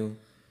Avenue,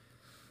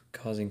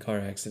 causing car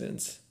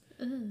accidents.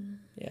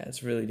 Yeah,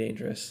 it's really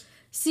dangerous.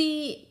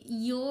 See,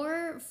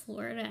 your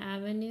Florida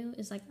Avenue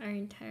is like our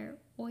entire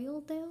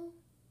Oildale.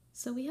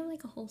 So we have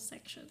like a whole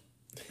section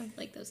of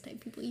like those type of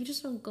people. You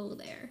just don't go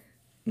there.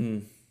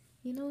 You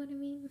know what I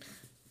mean?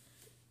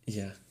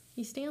 Yeah.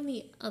 You stay on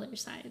the other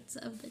sides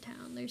of the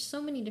town. There's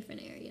so many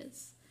different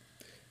areas.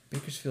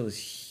 Bakersfield is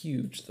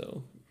huge,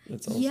 though.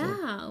 That's also...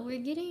 Yeah,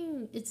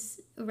 it's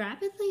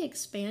rapidly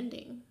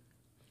expanding.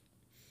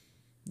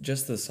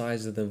 Just the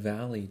size of the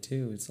valley,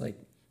 too. It's like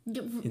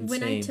insane.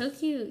 When I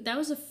took you, that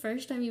was the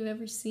first time you've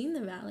ever seen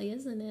the valley,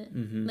 isn't it?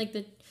 Mm-hmm. Like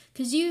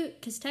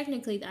because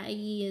technically the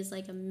IE is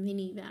like a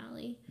mini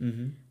valley.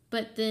 Mm-hmm.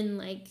 But then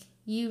like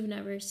you've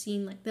never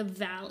seen like the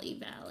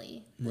valley,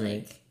 right.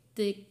 like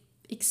the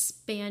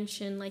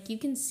expansion. Like you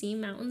can see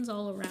mountains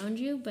all around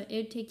you, but it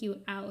would take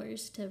you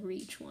hours to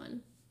reach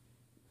one.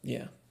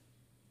 Yeah.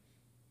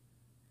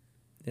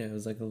 Yeah, it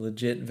was like a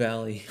legit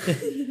valley.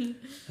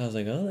 I was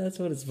like, oh, that's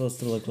what it's supposed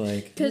to look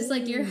like. Because,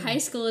 like, your high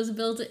school is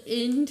built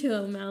into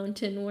a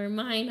mountain, where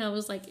mine, I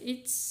was like,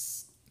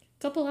 it's a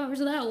couple hours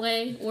that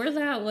way or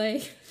that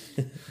way.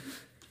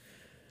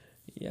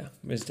 Yeah,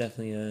 there's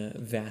definitely a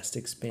vast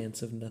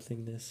expanse of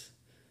nothingness.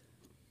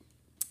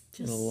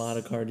 And a lot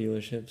of car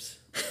dealerships.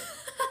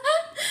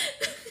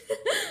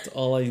 That's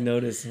all I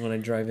notice when I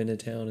drive into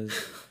town is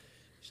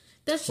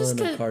that's just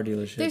car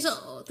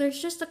dealerships.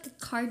 There's just like a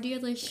car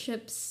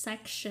dealership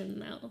section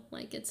though.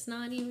 Like it's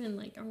not even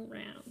like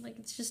around. Like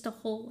it's just a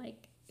whole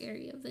like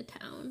area of the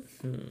town.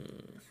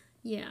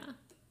 Yeah.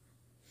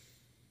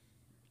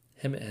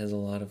 Hemet has a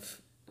lot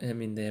of. I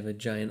mean, they have a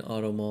giant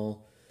auto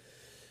mall.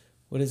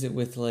 What is it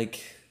with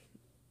like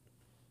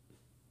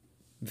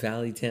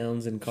valley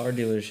towns and car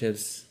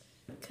dealerships?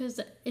 Because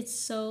it's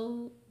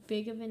so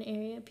big of an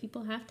area,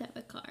 people have to have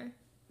a car.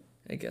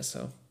 I guess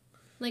so.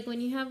 Like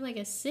when you have like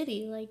a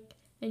city, like,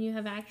 and you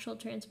have actual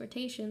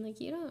transportation, like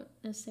you don't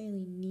necessarily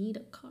need a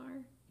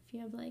car if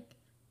you have like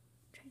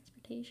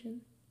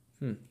transportation.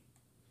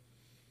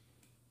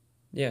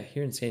 Yeah,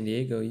 here in San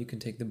Diego, you can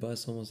take the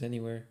bus almost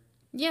anywhere.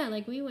 Yeah,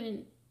 like we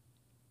went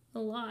a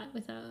lot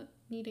without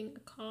needing a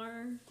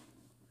car.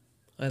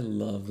 I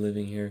love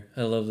living here.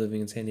 I love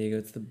living in San Diego.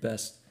 It's the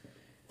best,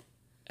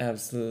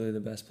 absolutely the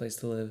best place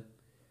to live.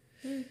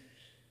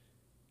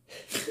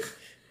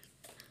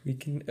 We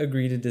can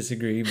agree to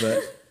disagree,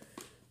 but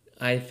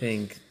I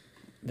think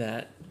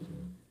that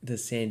the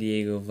San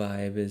Diego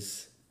vibe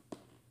is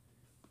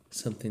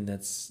something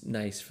that's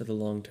nice for the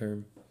long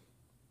term.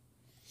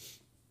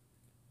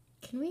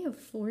 Can we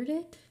afford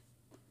it?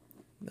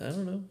 I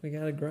don't know. We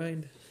gotta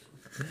grind.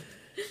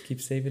 Keep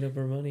saving up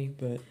our money,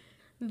 but...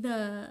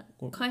 The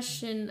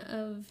question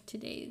of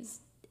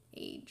today's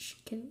age,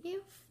 can we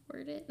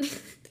afford it?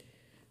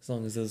 As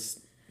long as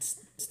those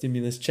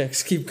stimulus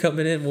checks keep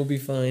coming in, we'll be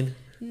fine.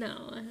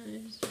 No,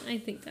 I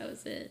think that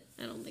was it.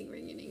 I don't think we're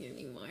getting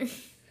any more.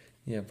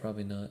 Yeah,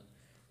 probably not.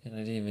 And I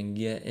didn't even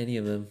get any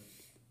of them.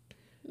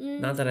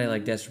 Not that I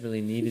like desperately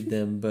needed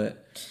them,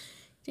 but...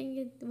 Dang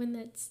it, when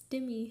that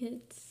stimmy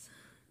hits.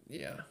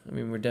 Yeah, I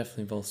mean, we're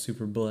definitely both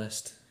super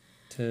blessed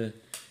to,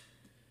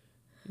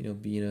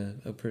 be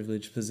in a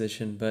privileged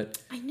position, but...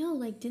 I know,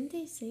 like, didn't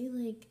they say,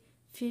 like,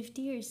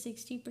 50 or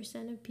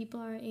 60% of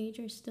people our age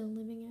are still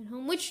living at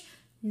home? Which,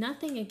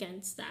 nothing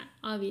against that,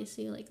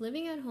 obviously. Like,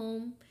 living at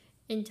home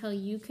until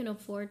you can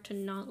afford to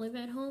not live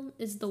at home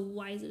is the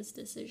wisest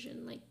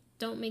decision. Like,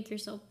 don't make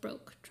yourself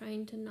broke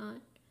trying to not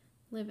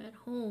live at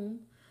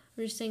home.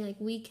 We're just saying, like,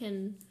 we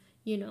can,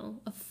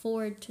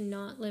 afford to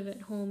not live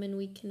at home, and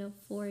we can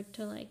afford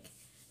to, like,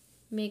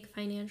 make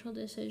financial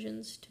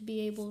decisions to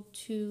be able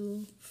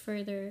to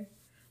further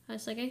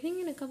us. Like, I think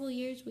in a couple of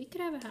years, we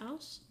could have a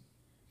house.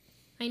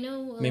 I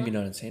know... Maybe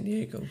not in San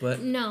Diego,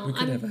 but no, we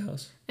could have a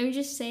house. I'm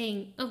just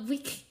saying, we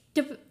could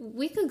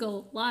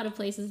go a lot of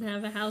places and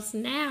have a house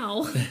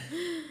now.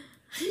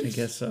 I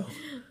guess so.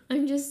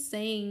 I'm just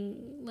saying,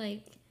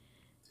 like,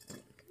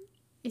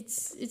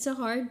 it's a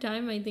hard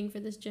time, I think, for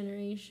this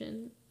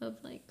generation of,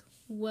 like,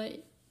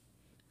 what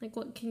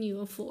can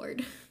you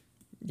afford?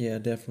 Yeah,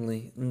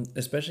 definitely.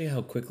 Especially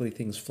how quickly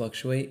things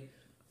fluctuate.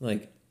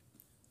 Like,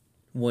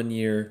 1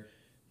 year,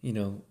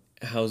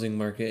 housing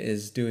market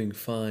is doing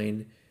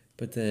fine,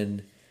 but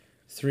then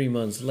 3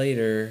 months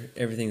later,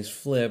 everything's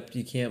flipped.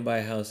 You can't buy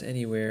a house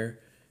anywhere.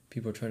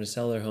 People are trying to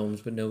sell their homes,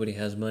 but nobody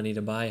has money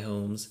to buy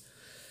homes.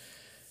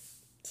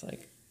 It's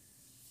like,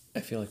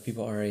 I feel like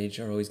people our age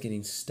are always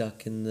getting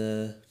stuck in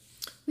the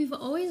We've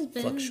always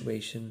been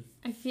fluctuation.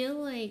 I feel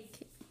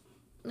like,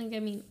 I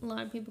mean, a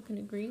lot of people can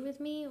agree with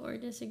me or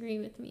disagree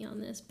with me on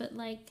this, but,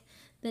 like,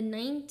 the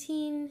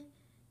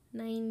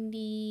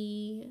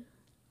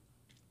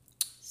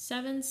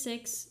 1997,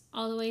 6,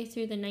 all the way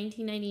through the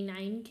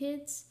 1999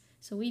 kids,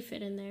 so we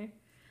fit in there.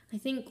 I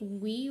think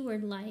we were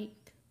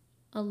like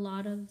a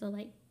lot of the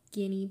like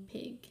guinea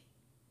pig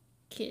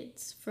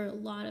kids for a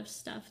lot of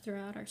stuff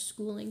throughout our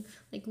schooling.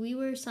 Like we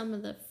were some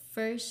of the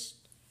first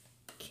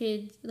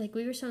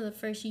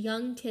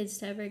young kids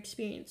to ever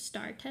experience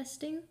STAR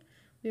testing.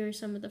 We were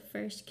some of the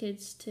first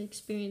kids to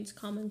experience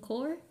Common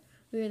Core.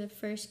 We were the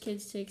first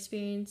kids to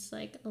experience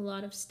like a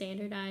lot of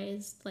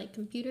standardized like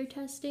computer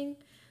testing.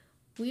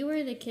 We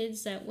were the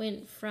kids that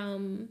went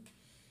from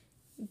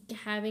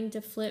having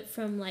to flip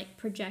from like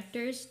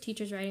projectors,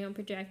 teachers writing on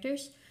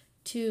projectors,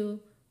 to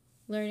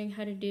learning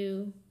how do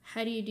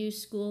you do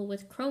school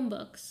with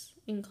Chromebooks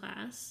in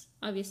class.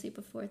 Obviously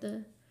before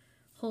the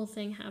whole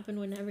thing happened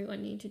when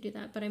everyone needed to do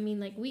that. But I mean,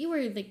 like, we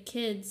were the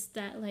kids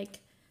that like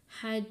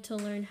had to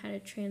learn how to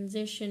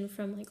transition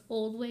from like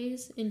old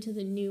ways into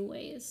the new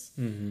ways.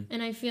 Mm-hmm.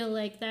 And I feel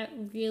like that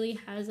really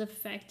has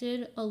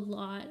affected a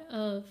lot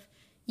of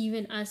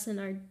even us in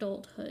our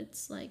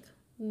adulthoods. Like,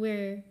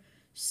 we're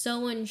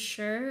so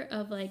unsure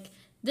of like,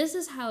 this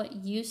is how it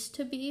used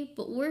to be,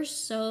 but we're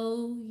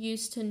so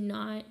used to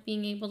not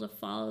being able to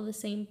follow the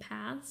same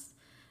paths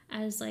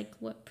as like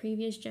what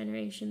previous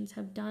generations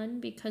have done,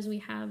 because we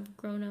have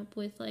grown up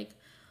with like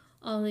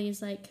all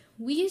these like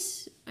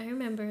I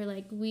remember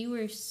like we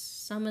were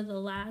some of the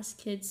last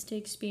kids to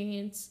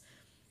experience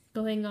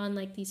going on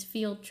like these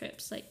field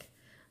trips. Like,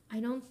 I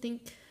don't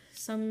think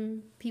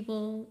some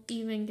people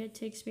even get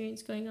to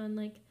experience going on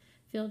like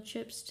field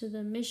trips to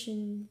the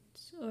missions,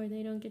 or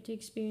they don't get to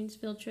experience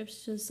field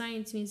trips to the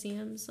science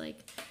museums.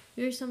 Like,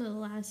 we were some of the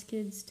last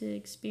kids to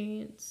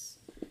experience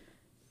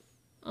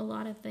a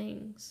lot of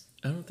things.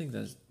 I don't think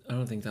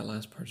that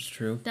last part's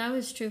true. That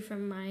was true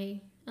from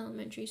my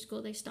elementary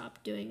school. They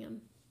stopped doing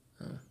them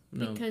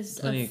No, because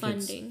of plenty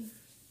funding. Kids.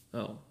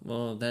 Oh,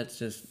 well, that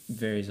just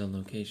varies on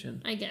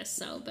location. I guess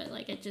so, but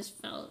like it just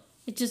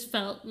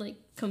felt like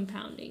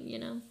compounding, you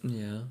know?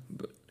 Yeah,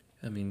 but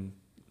I mean,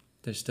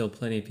 there's still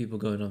plenty of people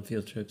going on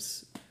field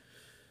trips.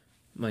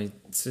 My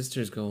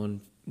sisters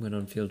went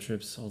on field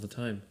trips all the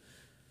time.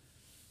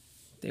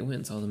 They went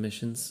and saw the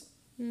missions.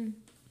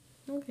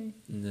 Okay.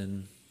 And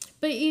then...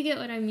 But you get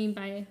what I mean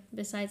by,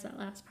 besides that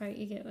last part,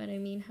 you get what I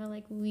mean, how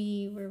like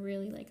we were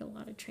really like a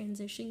lot of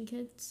transition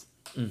kids.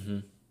 Mm-hmm.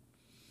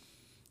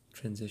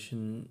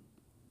 Transition...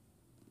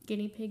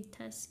 Guinea pig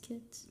test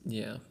kids.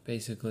 Yeah,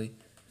 basically.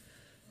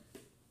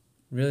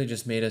 Really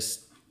just made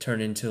us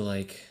turn into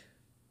like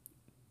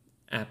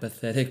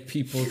apathetic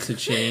people to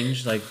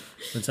change. Like,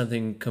 when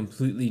something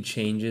completely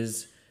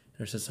changes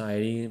in our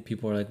society,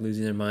 people are like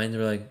losing their minds.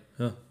 They're like,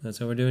 oh, that's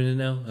how we're doing it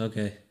now?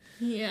 Okay.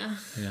 Yeah.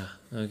 Yeah,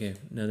 okay.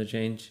 Another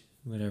change?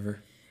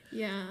 Whatever.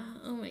 Yeah.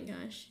 Oh my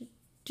gosh.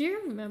 Do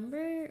you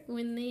remember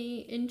when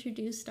they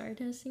introduced STAR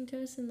testing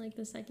to us in like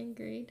the 2nd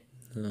grade?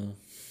 No.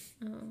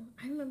 Oh,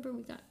 I remember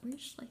we got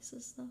orange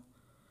slices though.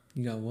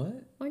 You got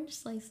what? Orange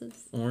slices.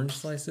 Orange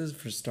slices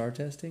for STAR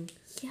testing?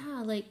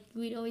 Yeah, like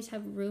we'd always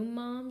have room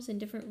moms, and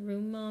different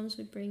room moms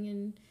would bring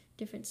in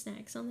different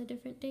snacks on the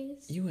different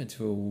days. You went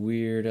to a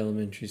weird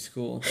elementary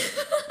school.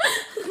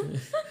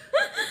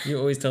 You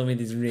always tell me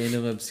these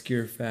random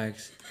obscure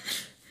facts.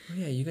 Oh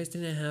yeah, you guys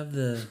didn't have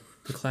the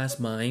class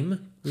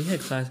mime? We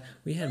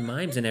had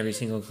mimes in every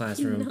single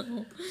classroom.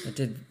 No. That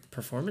did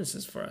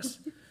performances for us.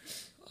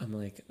 I'm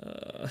like,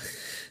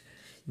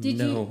 Did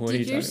no, what are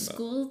you talking about? Did your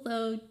school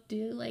though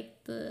do like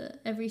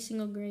every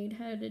single grade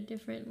had a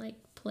different like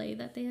play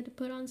that they had to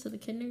put on? So the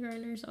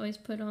kindergartners always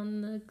put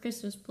on the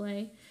Christmas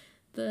play.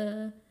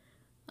 The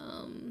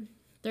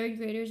 3rd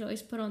graders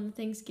always put on the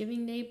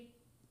Thanksgiving Day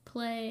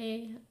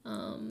play.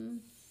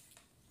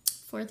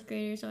 4th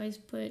graders always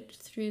put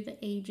Through the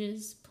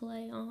Ages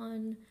play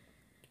on,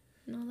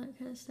 and all that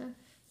kind of stuff.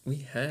 We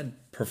had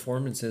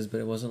performances, but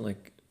it wasn't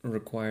like a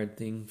required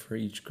thing for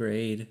each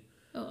grade.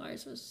 Oh,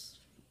 ours was...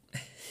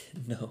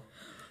 No.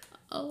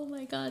 Oh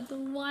my god, the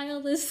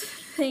wildest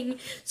thing.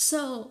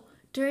 So,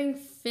 during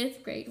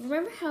 5th grade,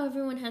 remember how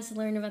everyone has to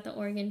learn about the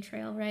Oregon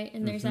Trail, right?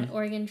 And there's that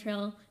Oregon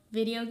Trail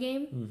video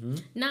game? Mm-hmm.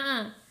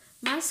 Nah,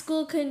 my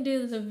school couldn't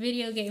do the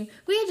video game.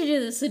 We had to do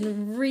this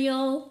in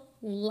real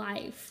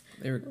life.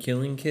 They were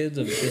killing kids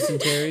of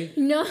dysentery?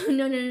 No.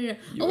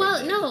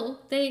 Well, no.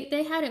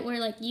 They had it where,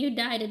 like, you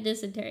died of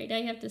dysentery. Now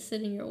you have to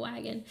sit in your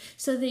wagon.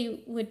 So they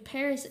would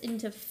pair us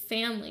into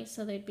families.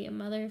 So there'd be a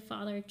mother,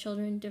 father,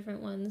 children,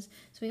 different ones.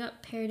 So we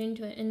got paired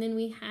into it. And then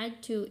we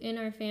had to, in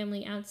our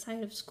family,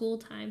 outside of school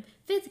time,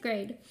 5th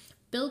grade,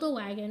 build a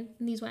wagon.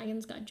 And these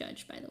wagons got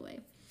judged, by the way.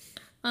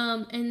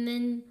 And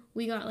then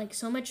we got, like,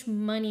 so much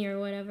money or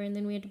whatever. And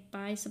then we had to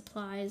buy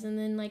supplies. And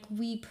then, like,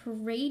 we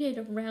paraded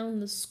around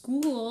the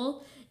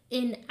school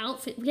in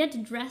outfit. We had to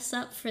dress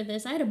up for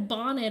this. I had a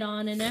bonnet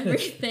on and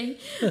everything.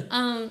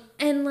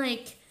 And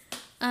like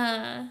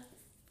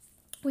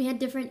we had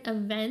different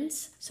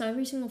events, so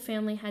every single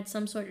family had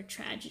some sort of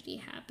tragedy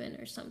happen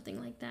or something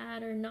like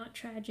that, or not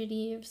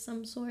tragedy of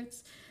some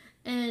sorts.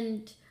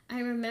 And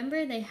I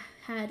remember they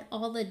had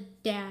all the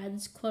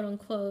dads, quote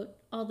unquote,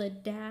 all the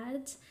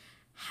dads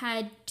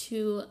had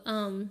to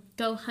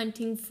go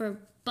hunting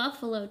for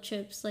buffalo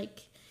chips,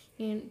 like,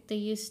 and they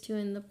used to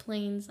in the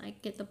plains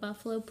like get the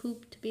buffalo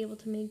poop to be able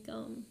to make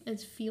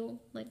as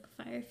fuel, like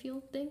fire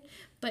fuel thing.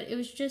 But it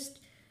was just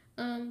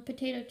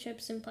potato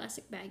chips in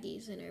plastic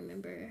baggies, and I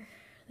remember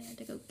they had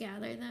to go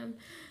gather them.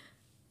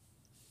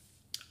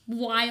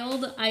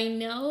 Wild, I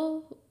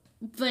know,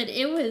 but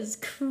it was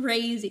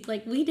crazy.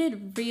 Like, we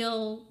did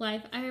real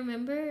life. I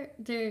remember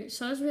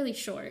so I was really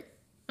short.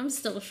 I'm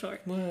still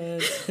short. What?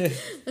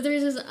 But there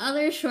was this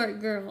other short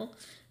girl.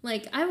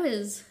 Like, I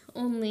was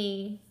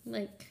only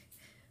like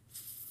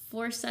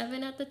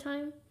 4'7" at the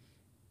time.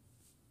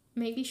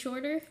 Maybe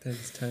shorter.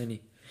 That's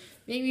tiny.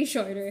 Maybe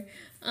shorter.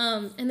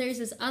 And there's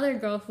this other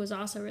girl who was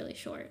also really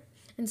short.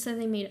 And so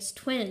they made us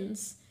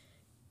twins.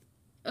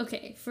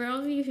 Okay, for all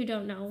of you who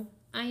don't know,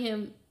 I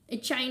am a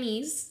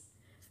Chinese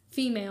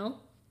female.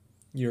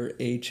 You're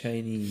a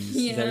Chinese.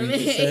 Yeah, Is that I'm what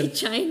you said? a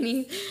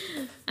Chinese.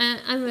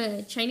 I'm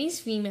a Chinese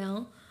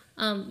female.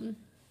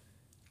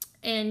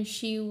 And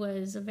she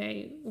was a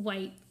very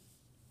white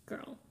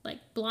girl. Like,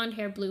 blonde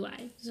hair, blue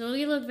eyes. So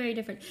we look very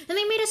different. And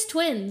they made us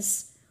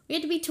twins. We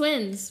had to be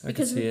twins. I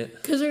can see it.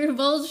 Because we were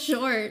both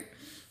short.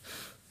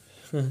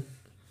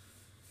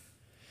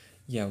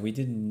 Yeah, we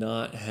did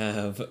not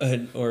have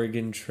an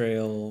Oregon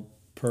Trail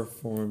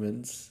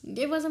performance.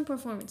 It wasn't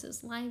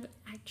performances. Live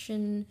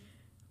action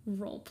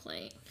role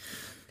playing.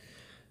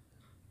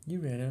 You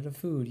ran out of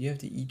food. You have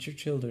to eat your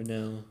children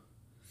now.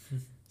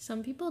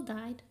 Some people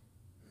died.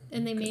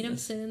 And they made them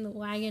sit in the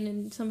wagon,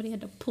 and somebody had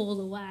to pull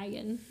the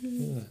wagon.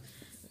 Ugh.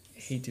 I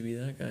hate to be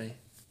that guy.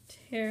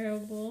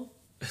 Terrible.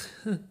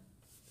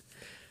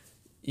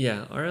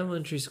 Yeah, our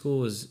elementary school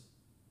was...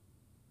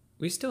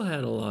 We still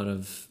had a lot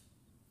of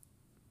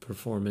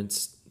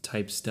performance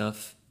type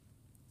stuff.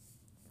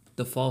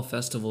 The fall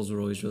festivals were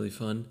always really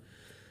fun.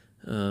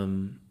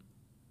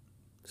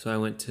 So I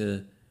went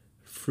to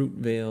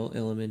Fruitvale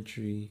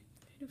Elementary.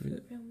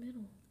 Fruitvale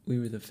Middle. We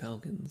were the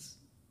Falcons.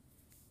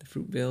 The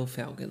Fruitvale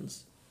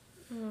Falcons.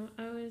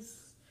 I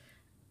was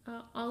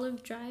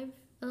Olive Drive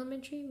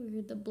Elementary. We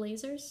were the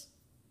Blazers.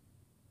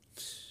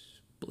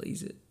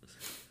 Blaze it.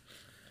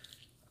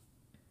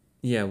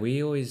 Yeah, we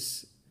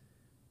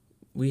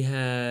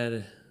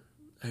had,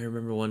 I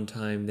remember one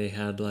time they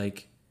had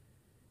like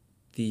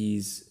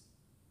these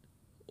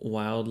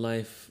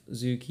wildlife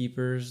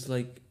zookeepers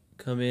like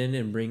come in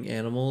and bring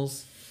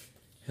animals,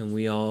 and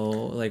we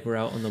all like were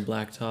out on the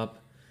blacktop,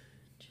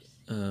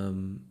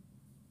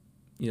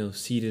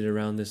 seated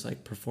around this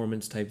like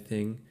performance type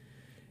thing,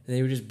 and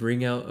they would just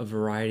bring out a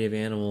variety of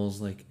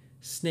animals like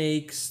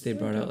snakes. They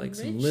brought out like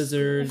some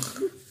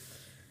lizards.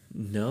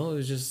 No, it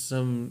was just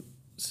some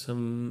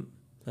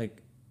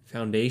like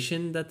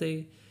foundation that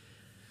they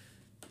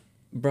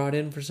brought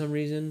in for some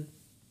reason,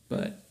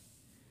 but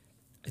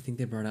I think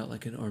they brought out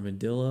like an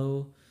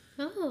armadillo.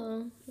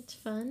 Oh, that's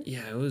fun.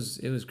 Yeah, it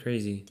was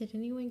crazy. Did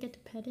anyone get to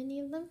pet any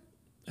of them?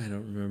 I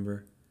don't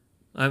remember.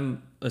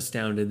 I'm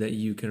astounded that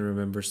you can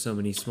remember so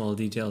many small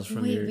details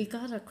from your... Wait, we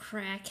got a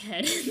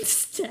crackhead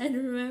instead.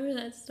 Remember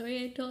that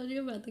story I told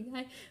you about the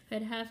guy who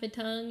had half a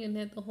tongue and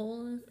had the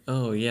hole in?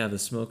 Oh, yeah, the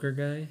smoker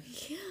guy?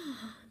 Yeah,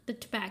 the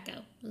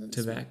tobacco.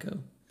 Tobacco.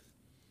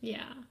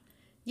 Yeah.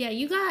 Yeah,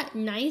 you got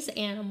nice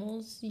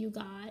animals. You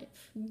got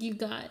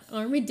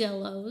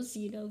armadillos,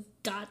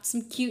 got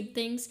some cute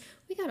things.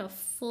 We got a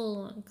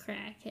full-on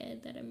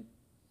crackhead that I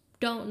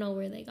don't know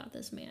where they got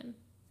this man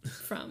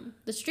from.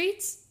 The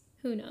streets?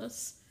 Who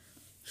knows?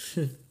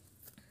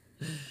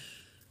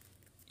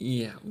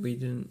 Yeah, we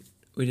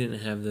didn't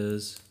have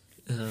those.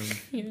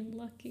 You're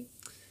lucky.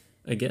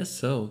 I guess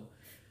so.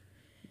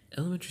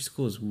 Elementary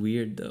school is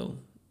weird though.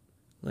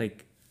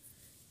 Like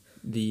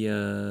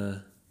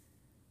the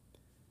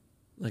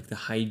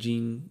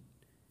hygiene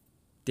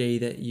day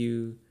that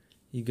you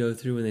go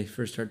through when they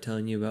first start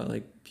telling you about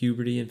like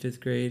puberty in 5th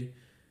grade.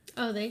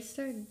 Oh, they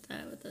started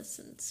that with us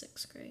in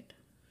 6th grade.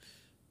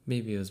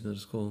 Maybe it was middle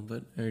school,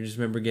 but I just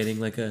remember getting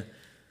like a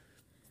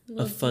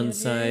fun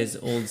size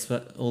Old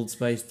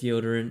Spice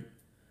deodorant.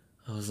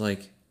 I was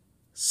like,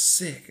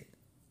 sick.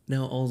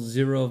 Now all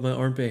 0 of my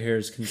armpit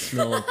hairs can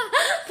smell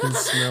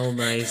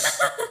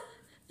nice.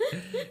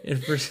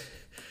 And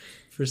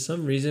for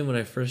some reason, when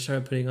I first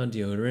started putting on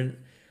deodorant,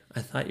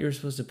 I thought you were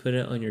supposed to put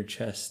it on your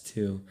chest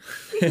too.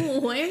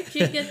 Where'd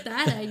you get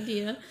that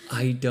idea?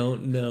 I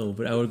don't know,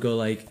 but I would go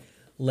like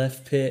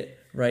left pit,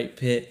 right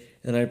pit,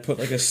 and I put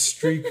like a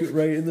streak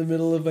right in the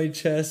middle of my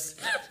chest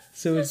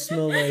so it would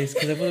smell nice.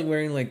 Because I wasn't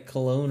wearing like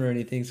cologne or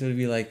anything, so it would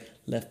be like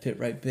left pit,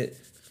 right pit,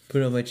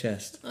 put it on my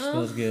chest.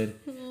 Smells good.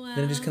 Wow.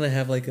 Then I just kind of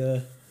have like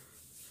a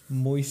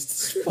moist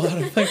spot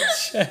on my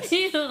chest.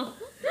 Ew.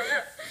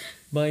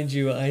 Mind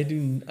you,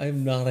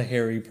 I'm not a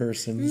hairy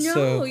person. No,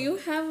 so. you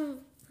have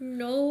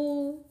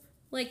no,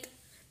 like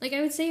I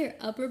would say your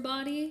upper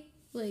body,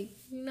 like,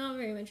 not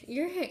very much.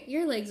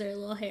 Your legs are a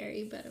little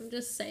hairy, but I'm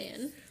just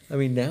saying. I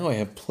mean, now I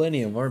have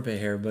plenty of armpit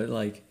hair, but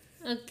like,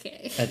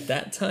 okay. at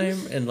that time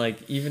and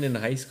like even in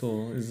high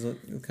school, it was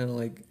kind of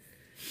like,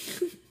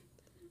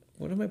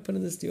 what am I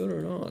putting this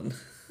deodorant on?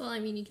 Well, I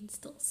mean, you can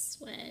still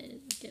sweat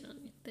and get on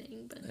your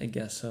thing, but I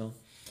guess so.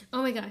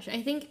 oh my gosh,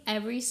 I think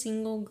every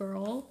single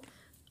girl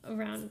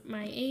around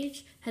my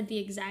age had the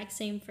exact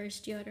same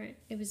first deodorant.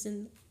 It was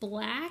in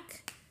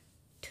black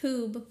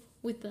tube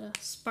with a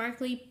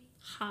sparkly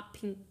hot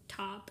pink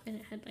top, and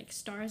it had like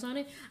stars on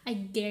it. I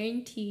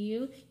guarantee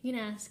you can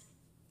ask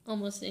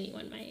almost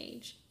anyone my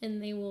age,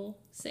 and they will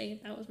say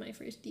that was my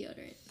first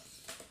deodorant.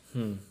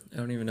 I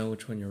don't even know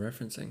which one you're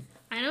referencing.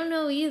 I don't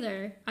know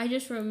either. I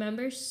just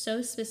remember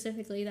so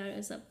specifically that it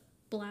was a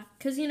black,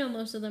 because you know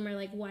most of them are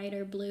like white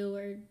or blue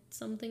or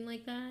something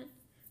like that,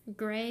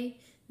 gray.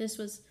 This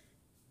was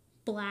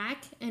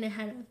black, and it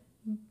had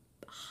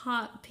a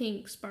hot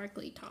pink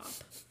sparkly top.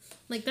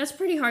 Like, that's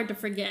pretty hard to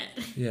forget.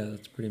 Yeah,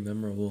 that's pretty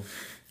memorable.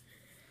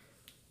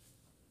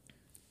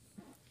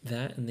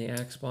 That and the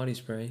Axe body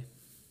spray.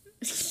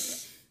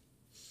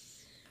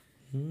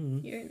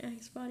 You're an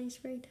Axe body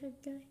spray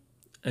type guy?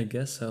 I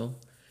guess so.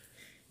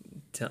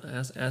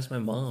 Ask my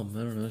mom. I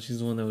don't know. She's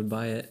the one that would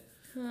buy it.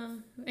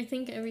 I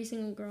think every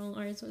single girl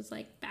ours was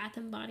like Bath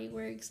and Body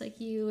Works. Like,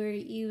 you were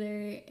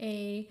either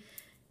a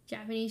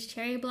Japanese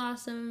cherry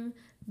blossom,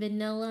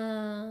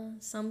 vanilla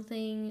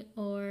something,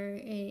 or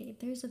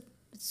there's a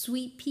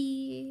sweet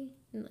pea,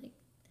 and like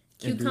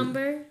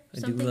cucumber. I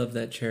do love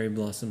that cherry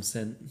blossom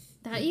scent.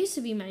 That used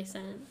to be my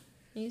scent.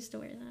 I used to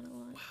wear that a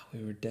lot. Wow,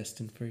 we were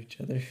destined for each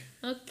other.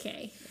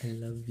 Okay. I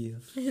love you.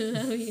 I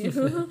love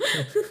you.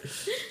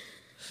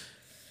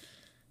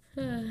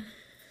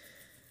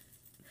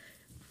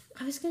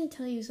 I was going to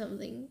tell you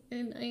something,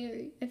 and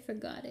I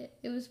forgot it.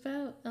 It was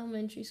about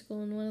elementary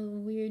school, and one of the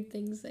weird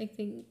things I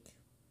think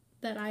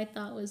that I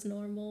thought was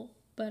normal,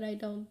 but I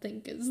don't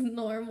think is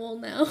normal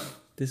now.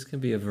 This can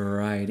be a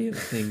variety of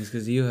things,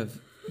 because you have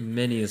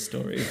many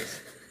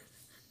stories.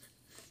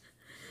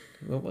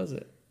 What was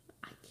it?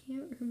 I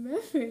can't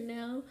remember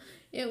now.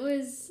 It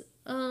was,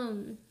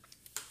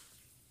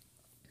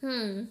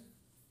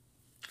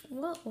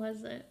 what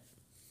was it?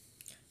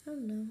 I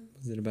don't know.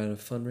 Was it about a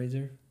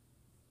fundraiser?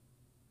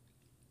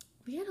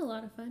 We had a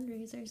lot of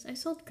fundraisers. I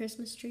sold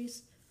Christmas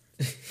trees.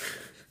 Yeah,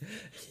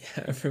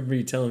 I remember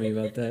you telling me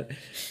about that.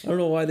 I don't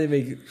know why they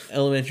make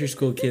elementary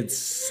school kids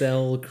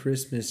sell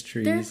Christmas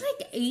trees. They're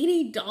like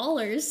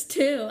 $80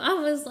 too. I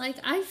was like,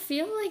 I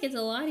feel like it's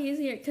a lot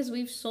easier because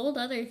we've sold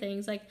other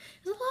things. Like,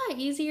 it's a lot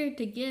easier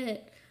to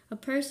get a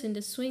person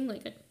to swing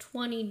like a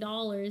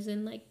 $20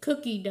 in like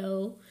cookie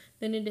dough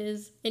than it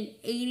is an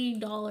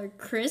 $80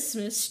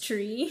 Christmas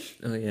tree.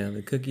 Oh yeah,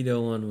 the cookie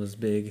dough one was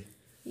big.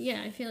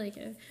 Yeah, I feel like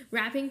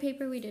wrapping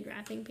paper. We did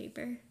wrapping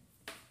paper.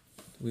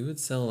 We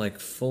would sell like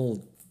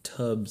full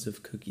tubs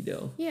of cookie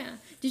dough. Yeah.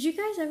 Did you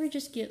guys ever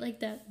just get like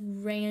that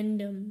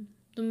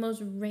the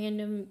most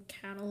random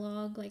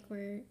catalog, like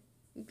where,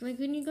 like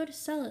when you go to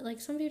sell it,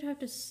 like somebody would have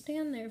to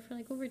stand there for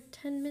like over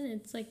 10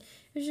 minutes. Like,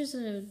 it was just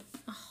a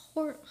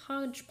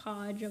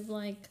hodgepodge of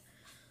like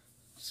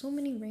so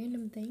many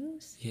random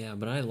things. Yeah,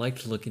 but I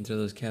liked looking through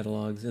those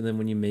catalogs, and then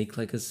when you make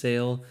like a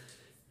sale,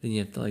 then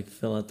you have to like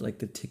fill out like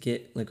the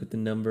ticket, like with the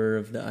number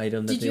of the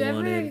item that they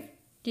wanted.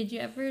 Did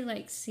you ever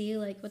like see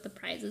like what the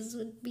prizes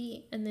would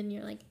be, and then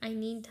you're like, I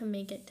need to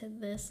make it to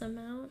this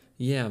amount?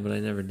 Yeah, but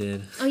I never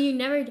did. Oh, you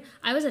never?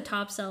 I was a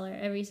top seller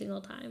every single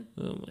time.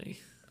 Oh my.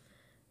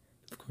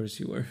 Of course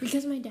you were.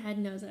 Because my dad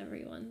knows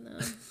everyone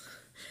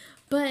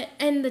though.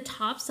 And the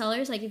top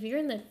sellers, like if you're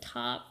in the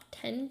top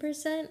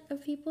 10%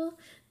 of people,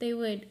 they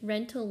would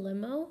rent a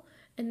limo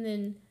and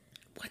then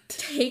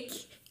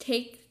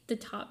take the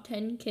top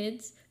 10 %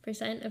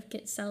 of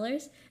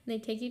sellers, and they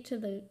take you to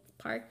the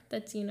park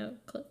that's, you know,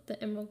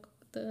 the Emerald,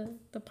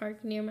 the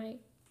park near my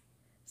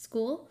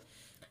school,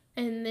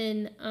 and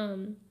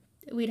then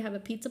we'd have a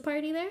pizza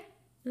party there,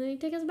 and then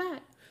they'd take us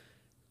back.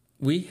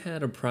 We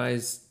had a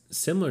prize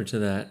similar to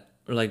that,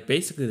 or like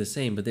basically the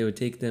same, but they would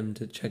take them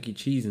to Chuck E.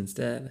 Cheese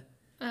instead.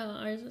 Oh,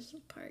 ours was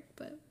a park,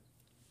 but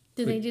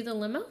did they do the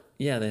limo?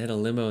 Yeah, they had a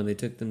limo and they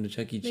took them to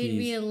Chuck E. Cheese. There'd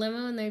be a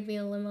limo, and there'd be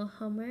a limo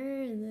Hummer,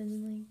 and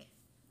then like.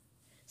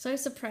 So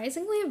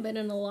surprisingly, I've been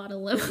in a lot of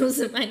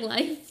limos in my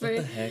life for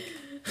what the heck?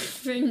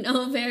 For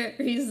no apparent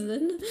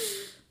reason.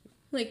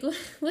 Like,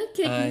 what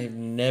kid? I've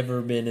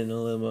never been in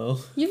a limo.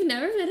 You've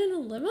never been in a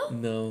limo?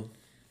 No.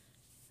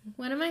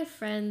 One of my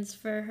friends,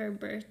 for her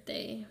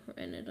birthday,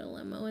 rented a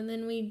limo, and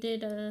then we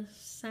did a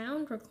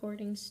sound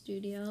recording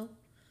studio.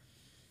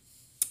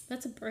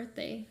 That's a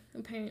birthday,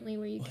 apparently,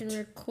 where you can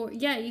record.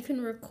 Yeah, you can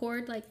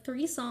record like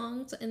 3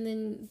 songs, and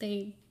then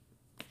they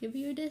give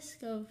you a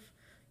disc of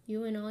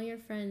you and all your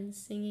friends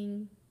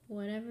singing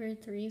whatever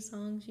 3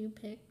 songs you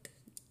picked.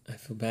 I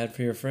feel bad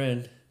for your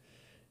friend.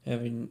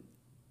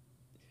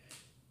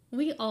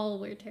 We all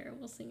were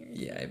terrible singers.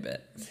 Yeah, I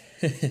bet.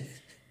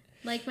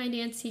 Like my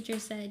dance teacher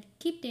said,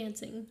 keep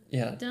dancing.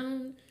 Yeah.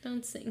 Don't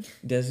sing.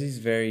 Desi's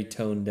very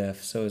tone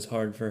deaf, so it's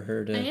hard for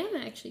her to... I am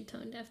actually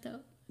tone deaf, though.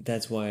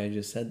 That's why I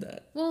just said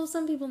that. Well,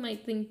 some people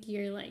might think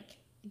you're, like,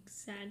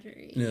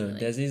 exaggerating. No,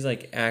 like... Desi's,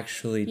 like,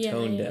 actually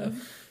tone deaf.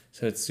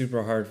 So it's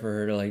super hard for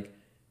her to, like,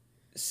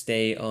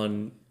 stay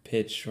on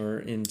pitch or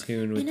in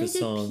tune with the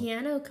song. And I did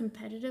piano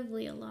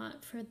competitively a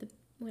lot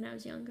when I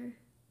was younger. And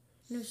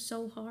it was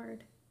so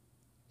hard.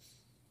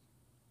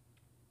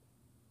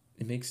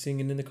 It makes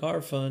singing in the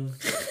car fun.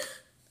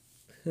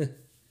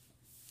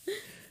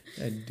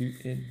 I do.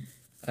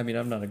 I mean,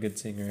 I'm not a good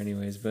singer,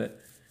 anyways, but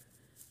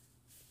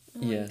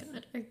Oh my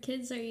god, our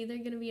kids are either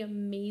gonna be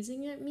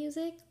amazing at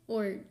music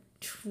or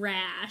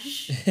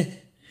trash.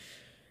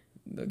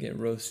 they'll get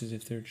roasted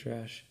if they're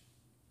trash.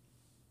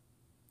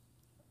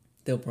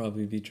 They'll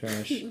probably be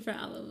trash.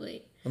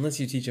 Probably. Unless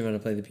you teach them how to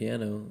play the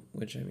piano,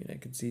 which, I mean, I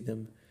could see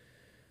them.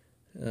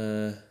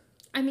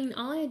 I mean,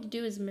 all I had to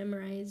do is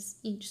memorize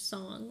each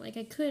song. Like,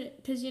 I could,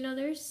 because,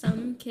 there's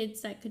some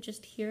kids that could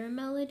just hear a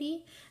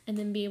melody and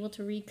then be able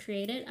to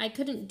recreate it. I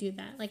couldn't do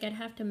that. Like, I'd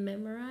have to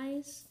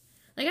memorize.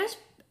 I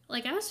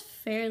was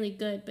fairly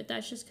good, but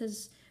that's just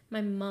because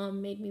my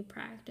mom made me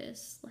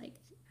practice, like,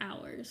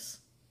 hours.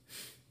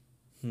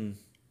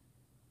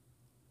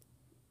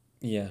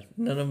 Yeah,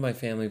 none of my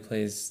family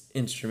plays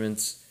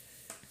instruments.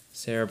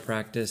 Sarah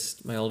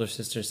practiced. My older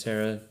sister,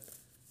 Sarah,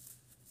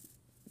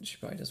 she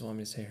probably doesn't want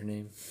me to say her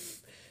name.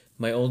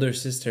 My older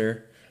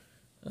sister,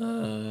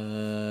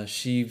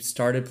 she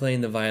started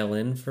playing the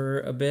violin for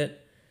a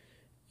bit.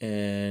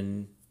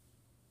 And,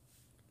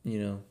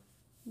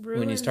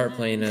 when you start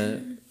playing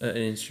an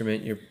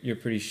instrument, you're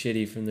pretty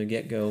shitty from the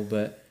get-go.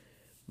 But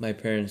my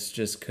parents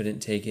just couldn't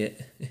take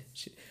it.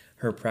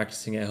 Her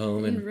practicing at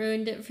home and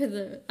ruined it for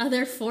the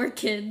other 4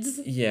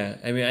 kids. Yeah,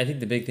 I mean, I think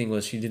the big thing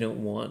was she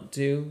didn't want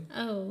to.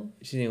 Oh.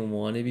 She didn't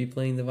want to be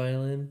playing the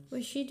violin.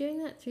 Was she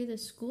doing that through the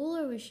school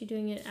or was she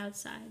doing it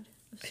outside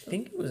of school? I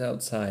think it was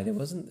outside.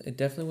 It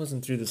definitely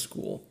wasn't through the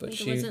school, but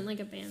it wasn't like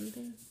a band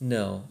thing.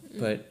 No,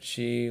 but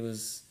she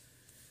was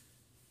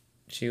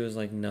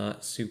like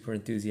not super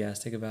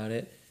enthusiastic about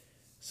it.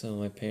 So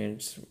my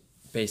parents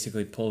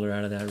basically pulled her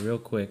out of that real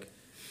quick.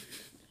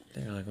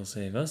 They're like, we'll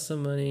save us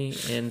some money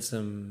and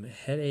some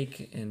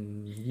headache,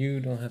 and you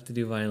don't have to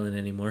do violin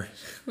anymore.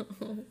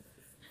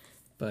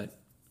 But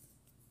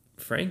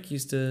Frank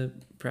used to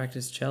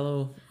practice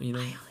cello,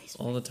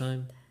 all the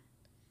time.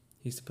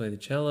 He used to play the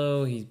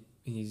cello.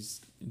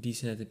 He's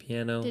decent at the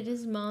piano. Did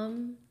his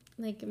mom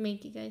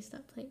make you guys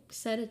stop playing?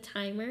 Set a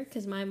timer?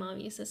 Because my mom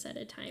used to set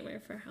a timer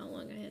for how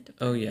long I had to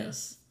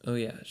practice. Oh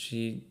yeah.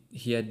 He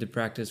had to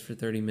practice for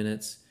 30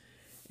 minutes.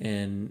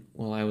 And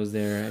while I was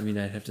there, I mean,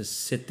 I'd have to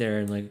sit there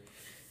and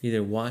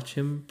either watch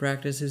him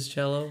practice his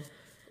cello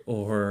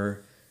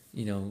or,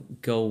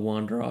 go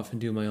wander off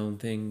and do my own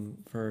thing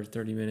for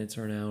 30 minutes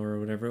or an hour or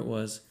whatever it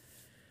was.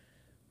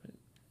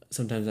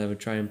 Sometimes I would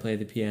try and play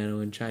the piano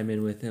and chime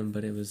in with him,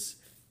 but it was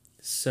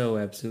so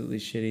absolutely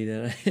shitty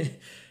that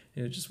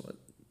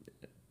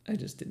I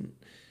just didn't.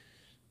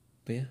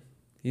 But yeah,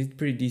 he's a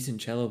pretty decent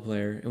cello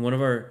player. And one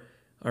of our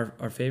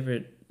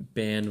favorite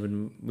band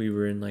when we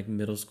were in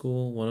middle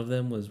school, one of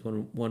them was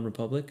One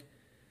Republic.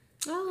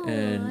 Oh,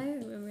 and I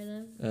remember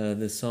them.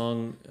 The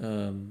song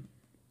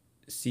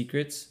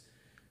Secrets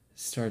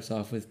starts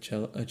off with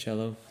a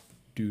cello.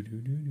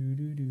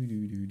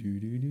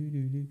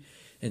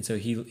 And so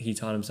he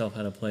taught himself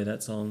how to play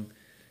that song,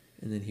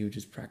 and then he would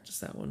just practice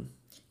that one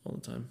all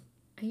the time.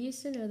 I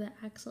used to know the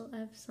Axel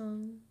F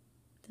song,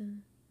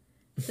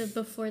 the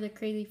before the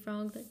Crazy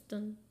Frog, that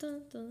dun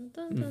dun dun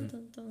dun dun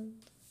dun dun.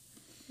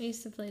 I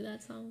used to play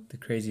that song. The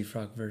Crazy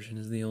Frog version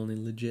is the only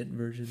legit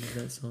version of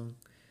that song.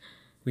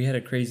 We had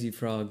a Crazy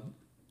Frog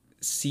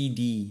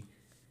CD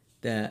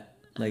that,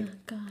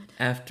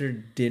 after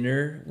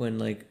dinner,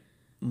 when,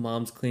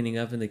 Mom's cleaning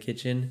up in the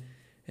kitchen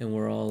and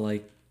we're all,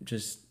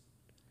 just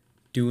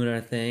doing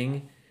our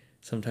thing,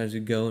 sometimes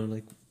we'd go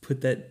and,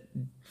 put that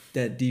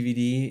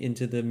DVD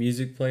into the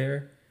music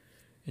player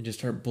and just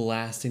start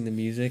blasting the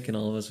music, and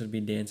all of us would be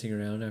dancing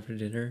around after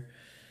dinner.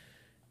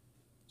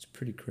 It's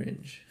pretty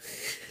cringe.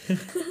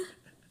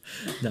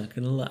 Not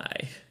gonna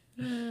lie.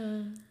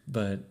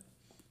 But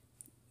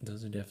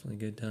those are definitely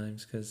good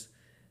times, because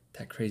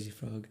that Crazy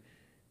Frog,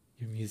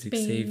 your music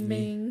saved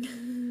me.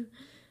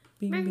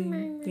 Bing, bing, bing,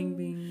 bing,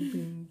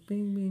 bing,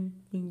 bing, bing,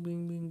 bing,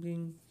 bing, bing,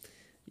 bing.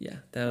 Yeah,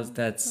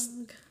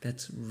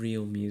 that's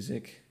real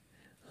music,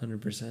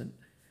 100%.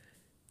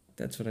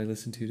 That's what I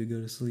listen to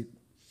go to sleep.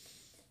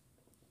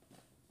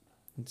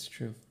 It's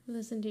true.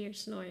 Listen to your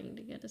snoring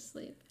to get to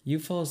sleep. You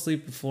fall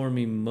asleep before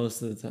me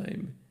most of the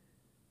time.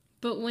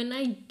 But when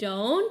I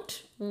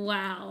don't,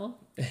 wow.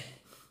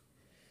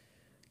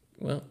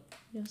 Well.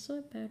 Yo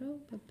soy pero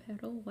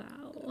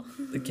wow.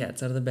 The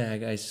cat's out of the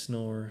bag. I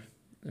snore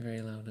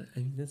very loud. I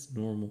mean, that's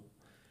normal.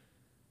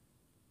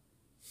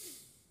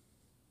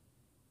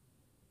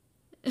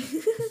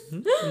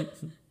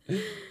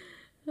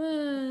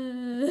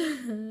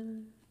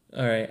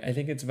 All right, I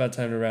think it's about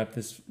time to wrap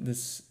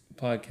this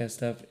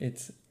podcast up.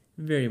 It's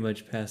very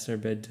much past our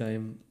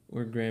bedtime.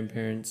 We're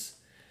grandparents.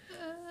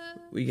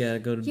 We gotta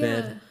go to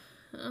bed.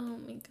 Oh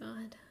my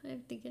god, I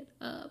have to get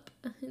up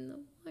in the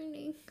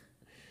morning.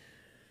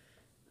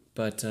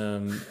 But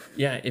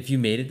yeah, if you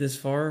made it this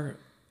far,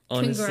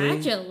 honestly,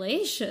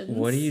 congratulations.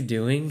 What are you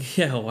doing?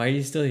 Yeah, why are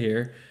you still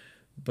here?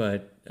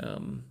 But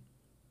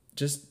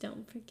just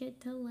don't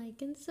forget to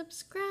like and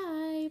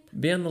subscribe.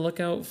 Be on the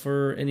lookout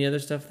for any other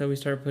stuff that we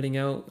start putting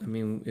out. I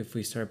mean, if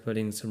we start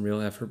putting some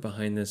real effort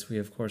behind this, we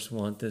of course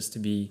want this to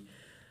be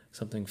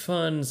something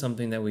fun,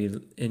 something that we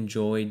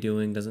enjoy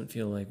doing, doesn't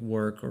feel like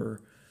work or,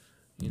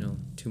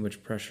 too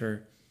much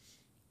pressure.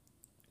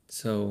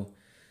 So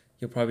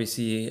you'll probably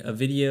see a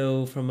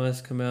video from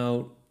us come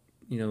out.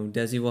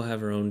 Desi will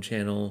have her own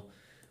channel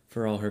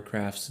for all her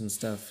crafts and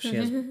stuff. She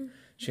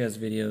has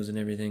videos and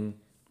everything.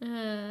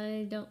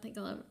 I don't think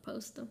I'll ever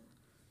post them.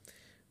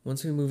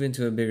 Once we move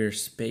into a bigger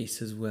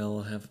space as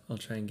well, I'll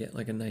try and get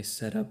like a nice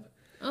setup.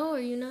 Oh,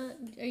 you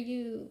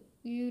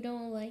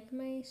don't like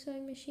my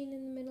sewing machine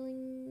in the middle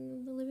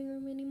of the living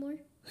room anymore?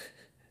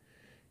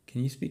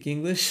 Can you speak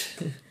English?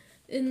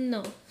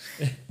 No.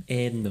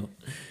 No.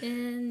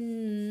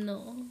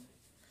 No.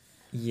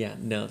 Yeah,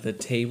 no. The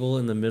table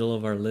in the middle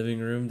of our living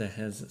room that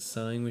has a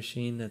sewing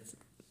machine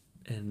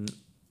and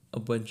a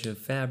bunch of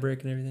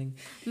fabric and everything.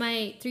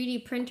 My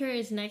 3D printer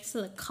is next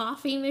to the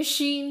coffee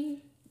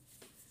machine.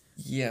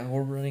 Yeah,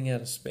 we're running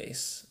out of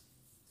space.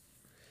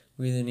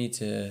 We either need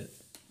to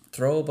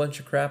throw a bunch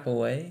of crap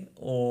away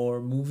or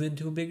move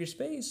into a bigger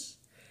space.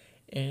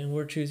 And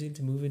we're choosing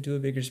to move into a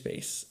bigger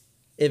space.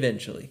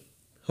 Eventually.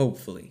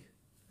 Hopefully.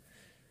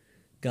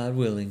 God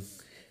willing.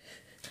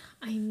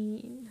 I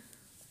mean,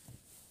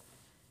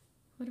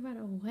 what about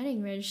a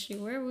wedding registry?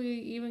 Where are we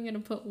even going to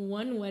put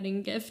one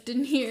wedding gift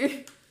in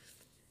here?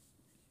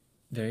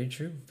 Very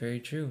true. Very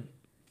true.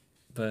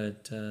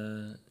 But,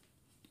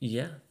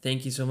 yeah,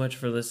 thank you so much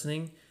for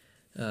listening.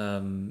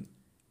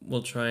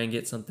 We'll try and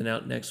get something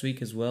out next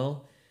week as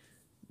well.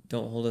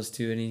 Don't hold us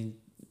to any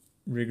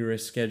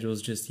rigorous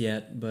schedules just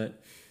yet,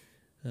 but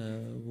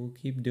we'll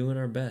keep doing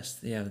our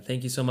best. Yeah,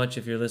 thank you so much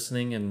if you're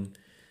listening, and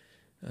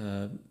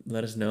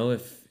let us know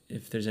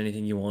if there's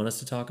anything you want us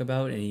to talk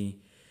about, any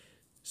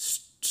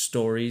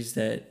stories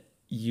that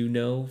you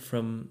know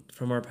from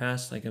our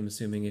past. Like, I'm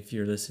assuming if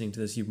you're listening to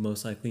this, you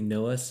most likely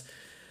know us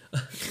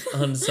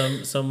on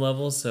some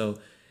level. So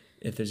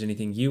if there's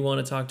anything you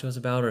want to talk to us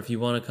about, or if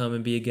you want to come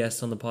and be a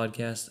guest on the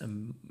podcast,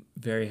 I'm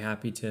very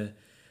happy to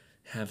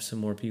have some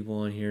more people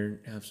on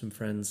here, have some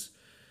friends,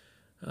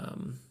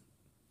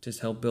 just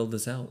help build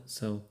this out.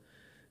 So,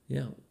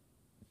 yeah,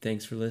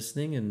 thanks for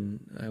listening,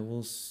 and I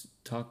will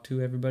talk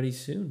to everybody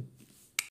soon.